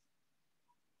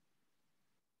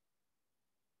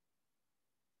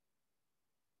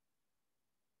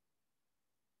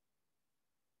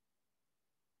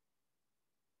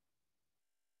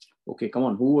 Okay, come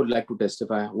on. Who would like to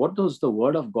testify? What has the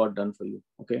word of God done for you?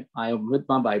 Okay, I am with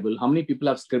my Bible. How many people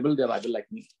have scribbled their Bible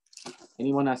like me?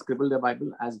 Anyone has scribbled their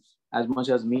Bible as much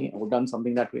as me or done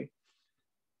something that way?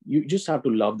 You just have to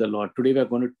love the Lord. Today, we are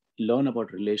going to learn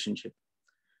about relationship.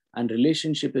 And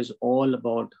relationship is all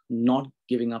about not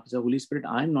giving up. So, Holy Spirit,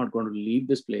 I'm not going to leave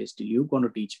this place till you're going to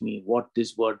teach me what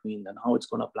this word means and how it's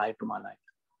going to apply to my life.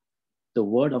 The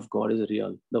word of God is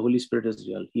real. The Holy Spirit is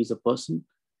real. He's a person.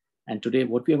 And today,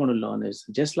 what we are going to learn is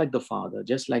just like the Father,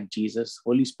 just like Jesus,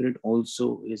 Holy Spirit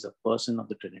also is a person of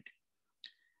the Trinity.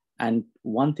 And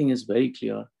one thing is very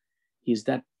clear, is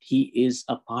that he is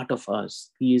a part of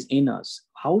us. He is in us.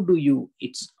 How do you,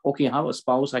 it's okay, how a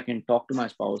spouse, I can talk to my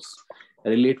spouse,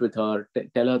 relate with her,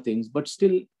 tell her things, but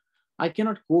still I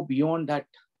cannot go beyond that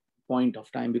point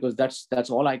of time because that's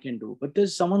all I can do. But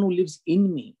there's someone who lives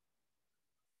in me.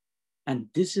 And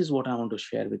this is what I want to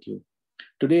share with you.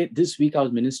 Today, this week, I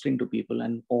was ministering to people,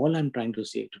 and all I'm trying to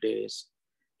say today is,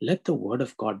 let the word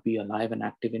of God be alive and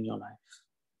active in your life.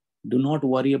 Do not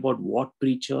worry about what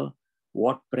preacher,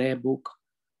 what prayer book,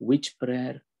 which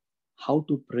prayer, how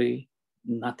to pray,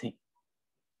 nothing.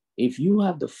 If you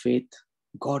have the faith,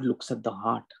 God looks at the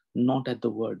heart, not at the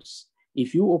words.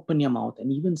 If you open your mouth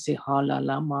and even say, ha, la,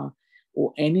 lama,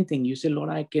 or anything, you say, Lord,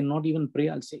 I cannot even pray.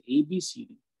 I'll say A, B, C,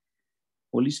 D.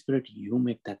 Holy Spirit, you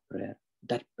make that prayer.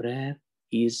 That prayer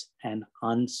is an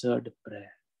answered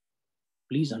prayer.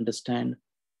 Please understand,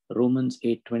 Romans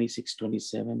 8, 26,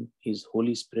 27 is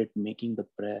Holy Spirit making the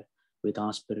prayer with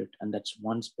our spirit, and that's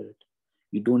one spirit.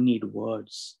 You don't need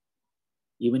words.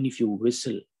 Even if you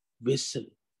whistle,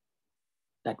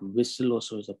 that whistle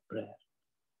also is a prayer.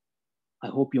 I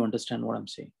hope you understand what I'm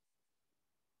saying.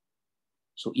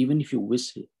 So even if you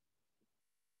whistle,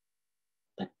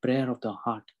 that prayer of the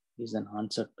heart is an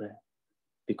answered prayer,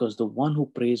 because the one who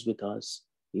prays with us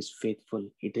is faithful.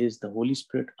 It is the Holy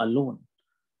Spirit alone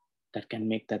that can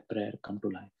make that prayer come to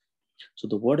life. So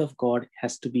the word of God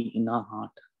has to be in our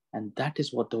heart, and that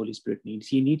is what the Holy Spirit needs.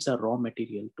 He needs a raw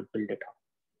material to build it up.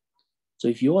 So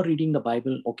if you are reading the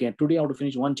Bible, okay, today I want to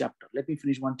finish one chapter. Let me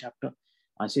finish one chapter.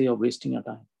 I say you're wasting your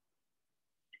time.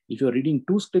 If you're reading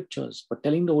 2 scriptures, but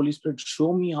telling the Holy Spirit,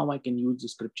 show me how I can use the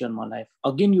scripture in my life.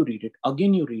 Again, you read it.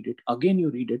 Again, you read it. Again, you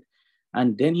read it.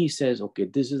 And then he says, okay,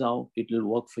 this is how it will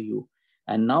work for you.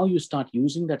 And now you start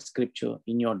using that scripture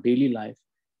in your daily life.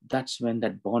 That's when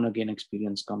that born again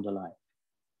experience comes alive.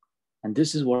 And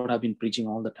this is what I've been preaching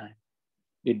all the time.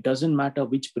 It doesn't matter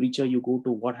which preacher you go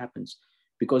to, what happens.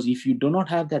 Because if you do not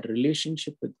have that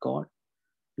relationship with God,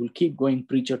 you'll keep going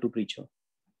preacher to preacher.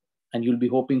 And you'll be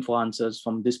hoping for answers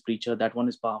from this preacher. That one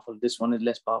is powerful. This one is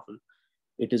less powerful.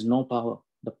 It is no power.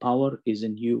 The power is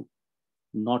in you,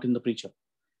 not in the preacher.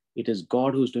 It is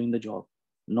God who's doing the job,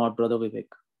 not Brother Vivek.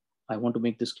 I want to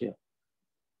make this clear.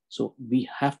 So we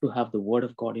have to have the word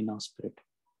of God in our spirit.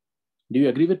 Do you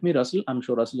agree with me, Russell? I'm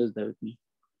sure Russell is there with me.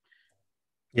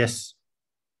 Yes.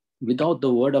 Without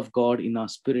the word of God in our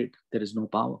spirit, there is no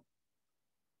power.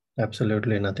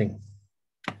 Absolutely nothing.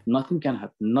 Nothing can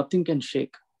happen. Nothing can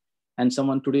shake. And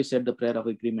someone today said the prayer of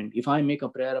agreement. If I make a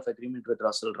prayer of agreement with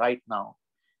Russell right now,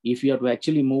 if we are to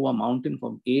actually move a mountain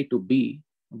from A to B,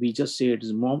 we just say it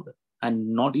is moved,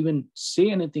 and not even say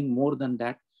anything more than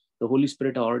that, the Holy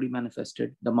Spirit already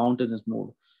manifested. The mountain is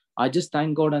moved. I just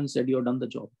thanked God and said, you've done the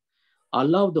job.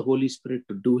 Allow the Holy Spirit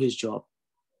to do his job.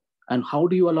 And how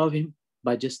do you allow him?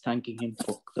 By just thanking him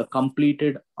for the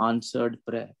completed, answered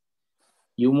prayer.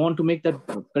 You want to make that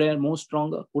prayer more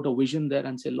stronger, put a vision there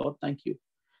and say, Lord, thank you.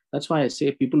 That's why I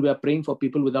say we are praying for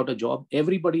people without a job.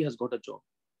 Everybody has got a job.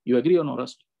 You agree or not,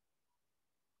 Rusty?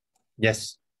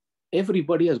 Yes.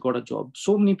 Everybody has got a job.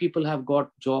 So many people have got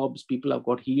jobs. People have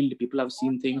got healed. People have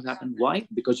seen things happen. Why?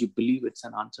 Because you believe it's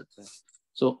an answered prayer.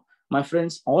 So, my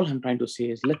friends, all I'm trying to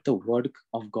say is let the word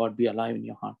of God be alive in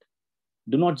your heart.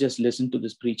 Do not just listen to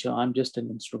this preacher. I'm just an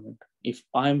instrument. If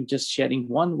I'm just sharing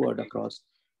one word across,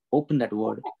 open that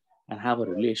word and have a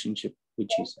relationship with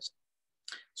Jesus.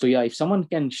 So yeah, if someone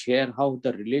can share how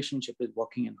the relationship is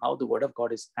working and how the word of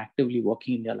God is actively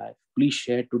working in their life, please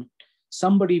share to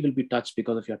somebody will be touched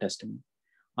because of your testimony.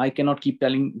 I cannot keep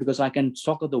telling because I can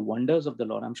talk of the wonders of the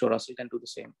Lord. I'm sure Russell can do the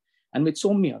same. And with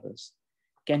so many others,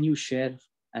 can you share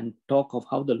and talk of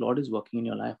how the Lord is working in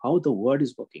your life, how the word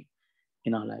is working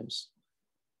in our lives?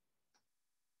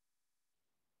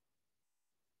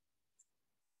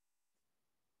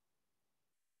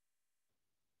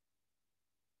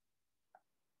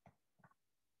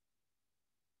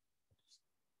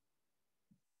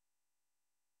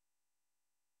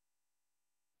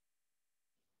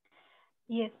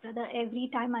 Yes, brother. Every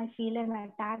time I feel an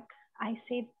attack, I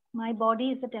say, my body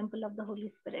is the temple of the Holy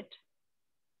Spirit.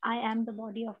 I am the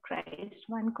body of Christ.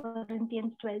 1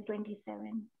 Corinthians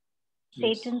 12:27.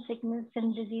 Yes. Satan, sickness,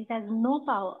 and disease has no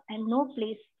power and no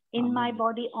place in my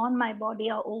body, on my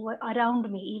body, or over around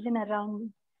me, even around me.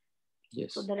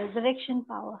 Yes. So the resurrection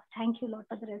power. Thank you, Lord,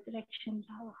 for the resurrection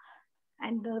power.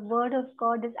 And the word of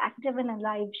God is active and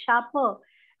alive, sharper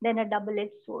than a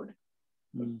double-edged sword.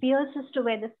 It pierces to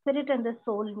where the spirit and the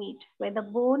soul meet, where the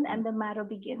bone and the marrow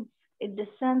begins. It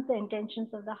discerns the intentions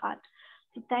of the heart.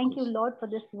 So thank you, Lord, for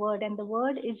this word. And the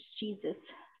word is Jesus.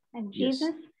 And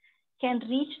Jesus can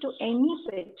reach to any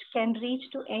pit, can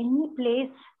reach to any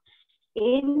place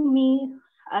in me,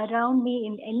 around me,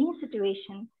 in any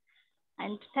situation.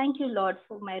 And thank you, Lord,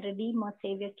 for my Redeemer,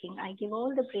 Savior, King. I give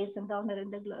all the praise and the honor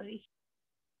and the glory.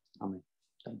 Amen.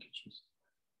 Thank you, Jesus.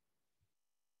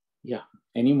 Yeah.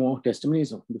 Any more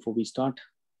testimonies before we start?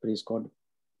 Praise God.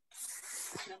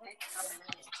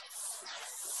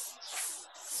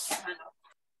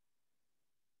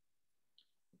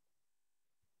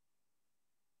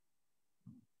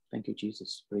 Thank you,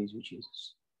 Jesus. Praise you,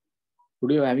 Jesus.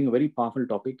 Today we're having a very powerful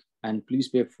topic, and please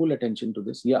pay full attention to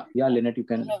this. Yeah, Lynette, you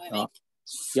can. Yeah.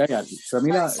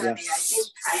 Pramila, yeah.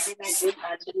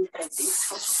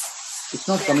 It's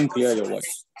not coming clear, your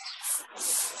voice.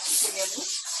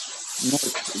 No,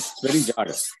 it's very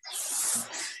jarred.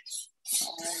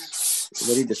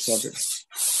 Very distorted.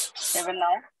 Even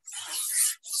now?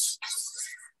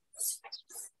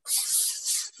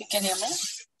 You can hear me?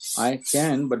 I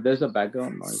can, but there's a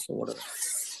background noise or whatever.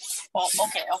 Oh,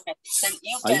 okay. Then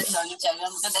you can only tell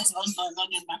them because there's what's going on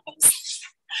in my house.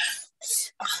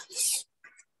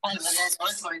 There's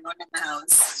what's going on in my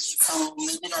house. So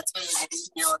maybe that's why you're getting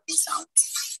to hear all these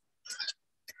sounds.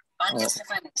 I'll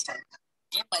testify next time.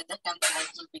 Okay, by that time the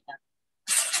light will be done.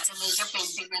 It's a major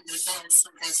painting and repairs, so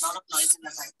there's a lot of noise in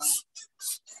the background.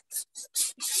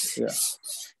 Yeah.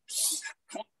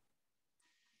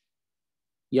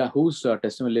 Yeah, whose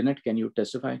testimony? Lynette, can you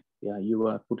testify? Yeah,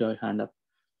 you put your hand up.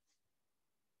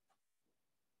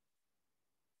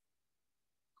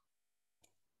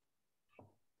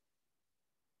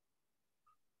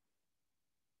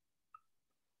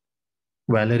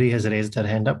 Valerie has raised her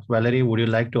hand up. Valerie, would you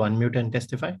like to unmute and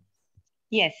testify?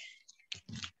 Yes.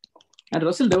 And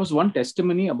Russell, there was one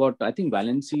testimony about, I think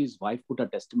Valency's wife put a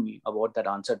testimony about that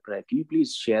answered prayer. Can you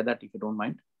please share that if you don't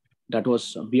mind? That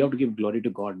was, we have to give glory to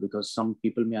God because some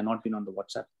people may have not been on the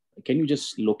WhatsApp. Can you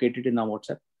just locate it in our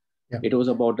WhatsApp? Yeah. It was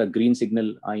about a green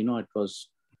signal. It was,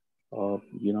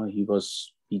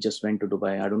 he just went to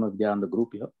Dubai. I don't know if they're on the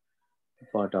group here,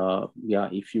 but yeah,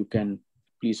 if you can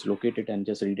please locate it and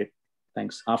just read it.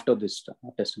 Thanks. After this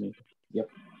testimony. Yep.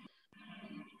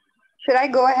 Should I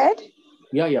go ahead?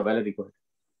 Yeah, Valerie, go ahead.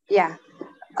 Yeah.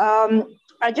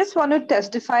 I just want to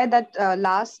testify that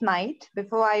last night,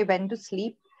 before I went to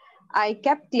sleep, I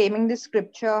kept claiming the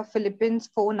scripture, Philippians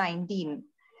 4:19.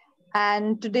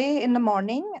 And today in the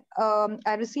morning,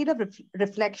 I received a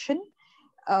reflection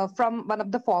from one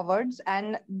of the forwards.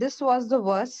 And this was the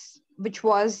verse, which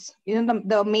was,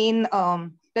 the main,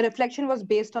 the reflection was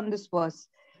based on this verse.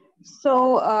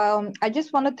 So I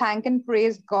just want to thank and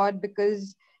praise God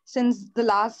because since the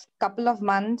last couple of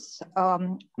months,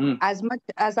 as much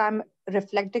as I'm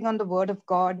reflecting on the word of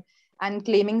God, and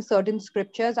claiming certain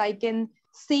scriptures, I can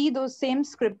see those same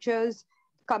scriptures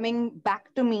coming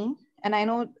back to me. And I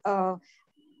know,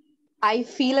 I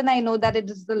feel and I know that it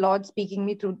is the Lord speaking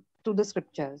me through the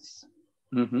scriptures.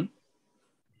 Mm-hmm.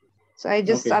 So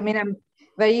I'm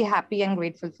very happy and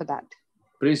grateful for that.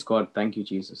 Praise God. Thank you,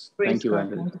 Jesus. Thank you,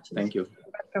 Valerie. Thank you.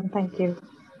 Welcome. Thank you.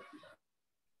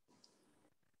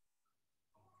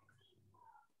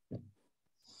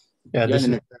 Yeah, this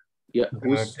is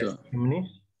who's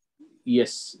testimony?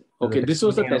 Yes. Okay. This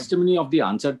was the testimony of the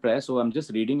answered prayer. So I'm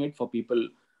just reading it for people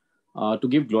to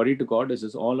give glory to God. This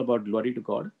is all about glory to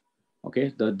God.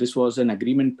 Okay. This was an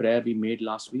agreement prayer we made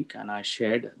last week, and I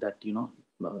shared that,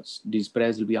 these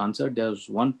prayers will be answered. There was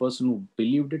one person who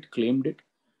believed it, claimed it,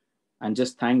 and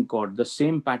just thank God. The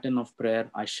same pattern of prayer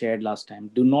I shared last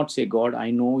time. Do not say, God, I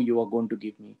know you are going to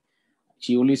give me.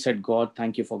 She only said, God,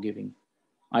 thank you for giving.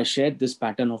 I shared this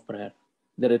pattern of prayer.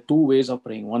 There are two ways of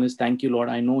praying. One is, thank you, Lord,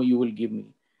 I know you will give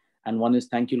me. And one is,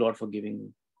 thank you, Lord, for giving me.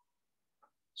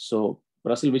 So,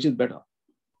 Russell, which is better?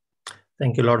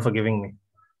 Thank you, Lord, for giving me.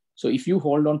 So if you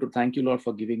hold on to thank you, Lord,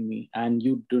 for giving me, and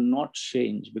you do not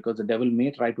change, because the devil may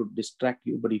try to distract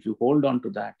you, but if you hold on to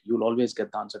that, you'll always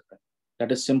get the answered prayer.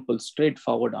 That is simple,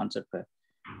 straightforward answered prayer.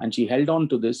 And she held on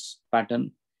to this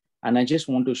pattern. And I just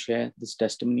want to share this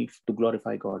testimony to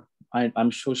glorify God. I'm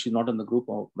sure she's not in the group,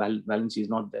 or Valency is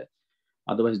not there.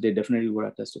 Otherwise, they definitely would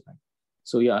have testified.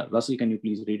 So yeah, Russell, can you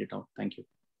please read it out? Thank you.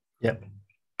 Yep.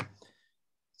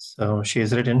 So she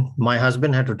has written, my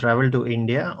husband had to travel to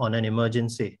India on an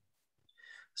emergency.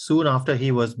 Soon after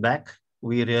he was back,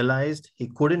 we realized he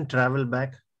couldn't travel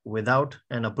back without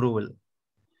an approval.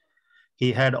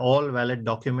 He had all valid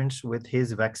documents with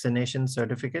his vaccination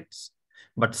certificates,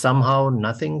 but somehow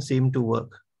nothing seemed to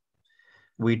work.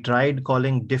 We tried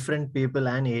calling different people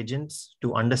and agents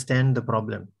to understand the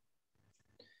problem.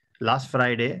 Last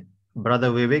Friday,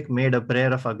 Brother Vivek made a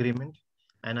prayer of agreement,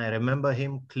 and I remember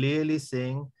him clearly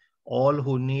saying, all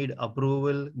who need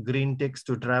approval, green ticks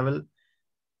to travel,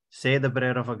 say the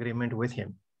prayer of agreement with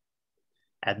him.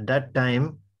 At that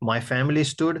time, my family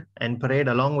stood and prayed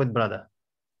along with brother.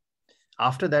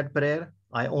 After that prayer,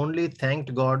 I only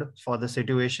thanked God for the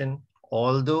situation,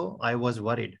 although I was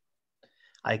worried.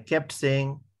 I kept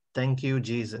saying, thank you,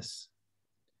 Jesus.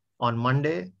 On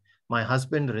Monday, my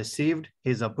husband received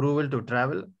his approval to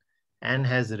travel and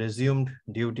has resumed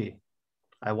duty.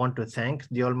 I want to thank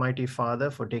the Almighty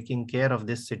Father for taking care of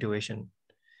this situation.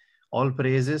 All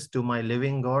praises to my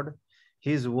living God.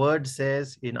 His word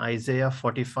says in Isaiah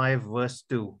 45 verse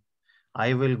 2,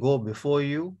 I will go before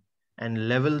you and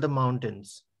level the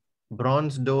mountains.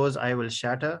 Bronze doors I will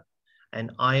shatter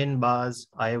and iron bars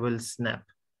I will snap.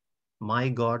 My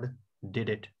God did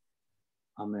it.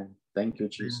 Amen. Thank you,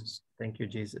 Jesus. Thank you,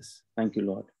 Jesus. Thank you,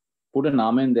 Lord. Put an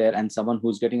amen there, and someone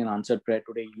who's getting an answered prayer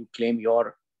today, you claim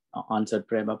your answered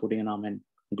prayer by putting an amen.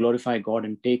 Glorify God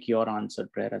and take your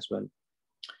answered prayer as well.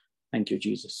 Thank you,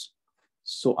 Jesus.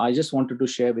 So I just wanted to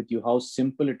share with you how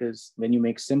simple it is when you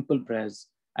make simple prayers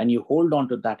and you hold on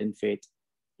to that in faith,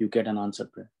 you get an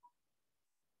answered prayer.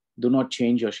 Do not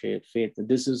change your faith.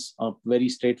 This is a very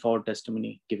straightforward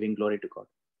testimony giving glory to God.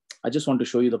 I just want to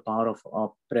show you the power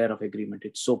of prayer of agreement.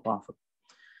 It's so powerful.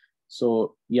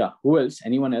 So yeah, who else?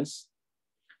 Anyone else?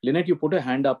 Lynette, you put a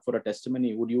hand up for a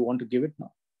testimony. Would you want to give it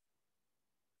now?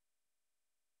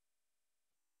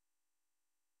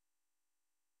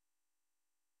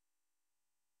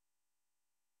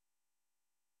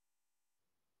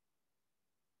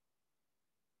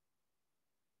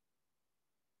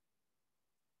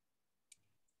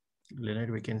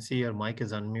 Lynette, we can see your mic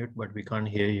is unmute, but we can't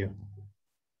hear you.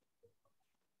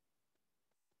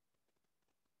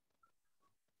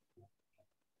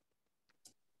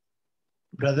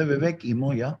 Brother Vivek,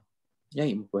 Imo, yeah? Yeah,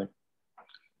 Imo, go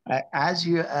ahead.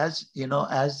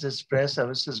 As this prayer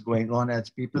service is going on, as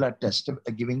people are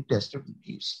giving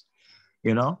testimonies,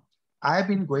 I've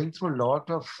been going through a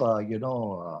lot of,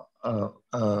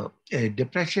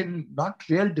 depression, not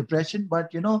real depression,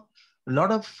 but, a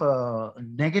lot of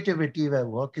negativity where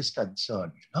work is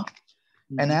concerned,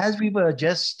 Mm-hmm. And as we were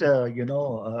just,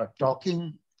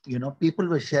 talking, people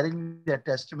were sharing their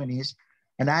testimonies,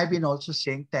 and I've been also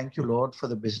saying, thank you, Lord, for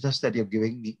the business that you're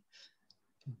giving me.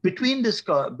 Between this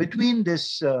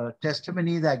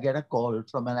testimony, that I get a call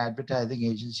from an advertising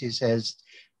agency says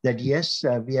that, yes,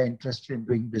 we are interested in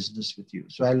doing business with you.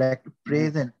 So I like to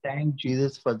praise and thank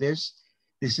Jesus for this.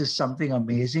 This is something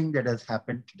amazing that has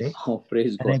happened today. Oh,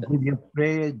 praise God. And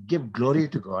I give glory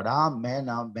to God. Amen,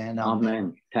 amen, amen.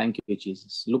 Amen. Thank you,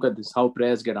 Jesus. Look at this, how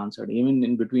prayers get answered. Even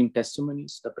in between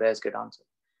testimonies, the prayers get answered.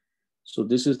 So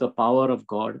this is the power of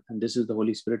God, and this is the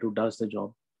Holy Spirit who does the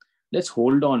job. let's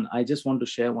hold on. I just want to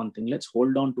share one thing. Let's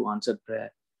hold on to answered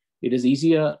prayer. It is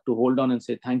easier to hold on and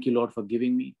say, thank you, Lord, for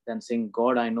giving me, than saying,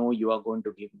 God, I know you are going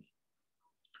to give me.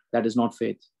 That is not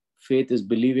faith. Faith is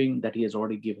believing that he has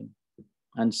already given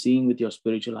and seeing with your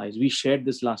spiritual eyes. We shared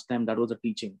this last time. That was a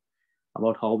teaching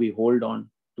about how we hold on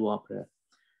to our prayer.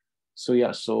 So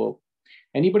yeah, so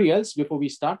anybody else before we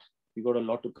start? We got a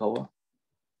lot to cover.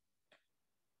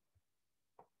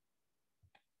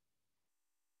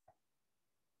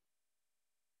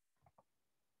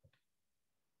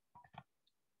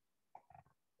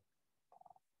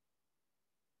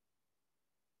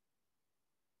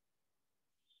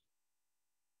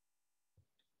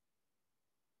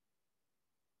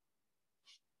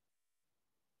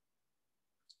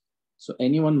 So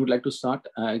anyone would like to start?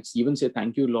 Even say,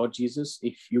 thank you, Lord Jesus.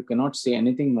 If you cannot say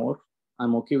anything more,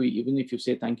 I'm okay with even if you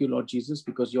say, thank you, Lord Jesus,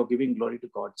 because you're giving glory to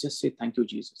God. Just say, thank you,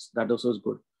 Jesus. That also is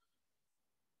good.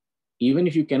 Even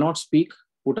if you cannot speak,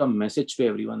 put a message to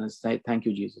everyone and say, thank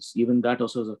you, Jesus. Even that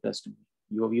also is a testimony.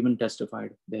 You have even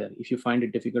testified there. If you find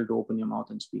it difficult to open your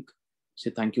mouth and speak, say,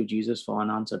 thank you, Jesus, for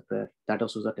unanswered prayer. That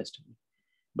also is a testimony.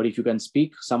 But if you can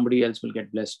speak, somebody else will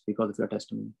get blessed because of your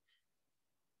testimony.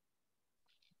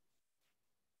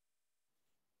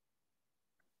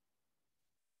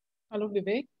 Hello,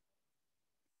 Vivek.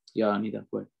 Yeah, Anita,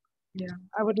 go ahead. Yeah,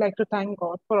 I would like to thank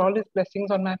God for all his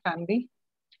blessings on my family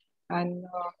and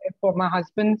for my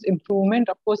husband's improvement.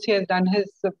 Of course, he has done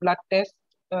his blood test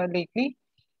lately,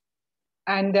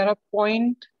 and there are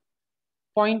 0.1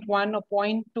 or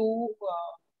 0.2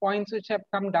 points which have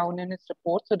come down in his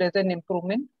report. So there's an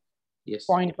improvement, yes,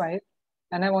 point-wise.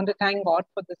 And I want to thank God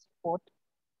for this report,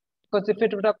 because if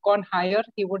it would have gone higher,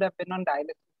 he would have been on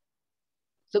dialysis.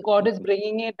 So God is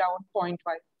bringing it down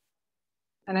point-wise.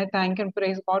 And I thank and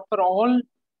praise God for all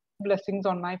blessings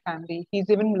on my family. He's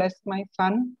even blessed my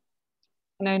son,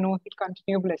 and I know he'll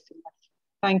continue blessing us.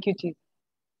 Thank you, Jesus.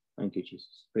 Thank you,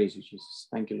 Jesus. Praise you, Jesus.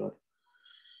 Thank you, Lord.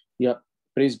 Yeah,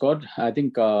 praise God. I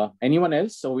think anyone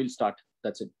else? So we'll start.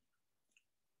 That's it.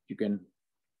 You can.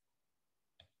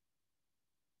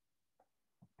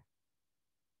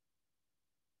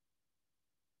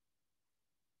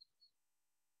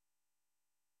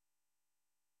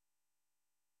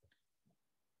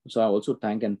 So I also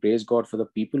thank and praise God for the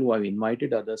people who have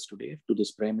invited others today to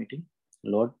this prayer meeting.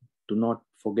 Lord, do not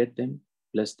forget them.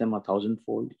 Bless them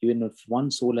 1,000-fold. Even if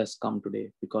one soul has come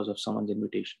today because of someone's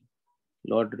invitation,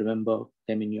 Lord, remember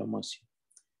them in your mercy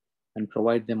and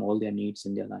provide them all their needs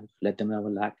in their life. Let them have a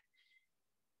lack.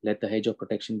 Let the hedge of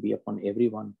protection be upon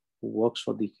everyone who works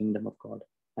for the kingdom of God,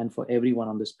 and for everyone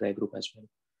on this prayer group as well,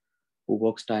 who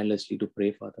works tirelessly to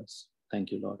pray for others.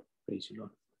 Thank you, Lord. Praise you,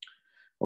 Lord.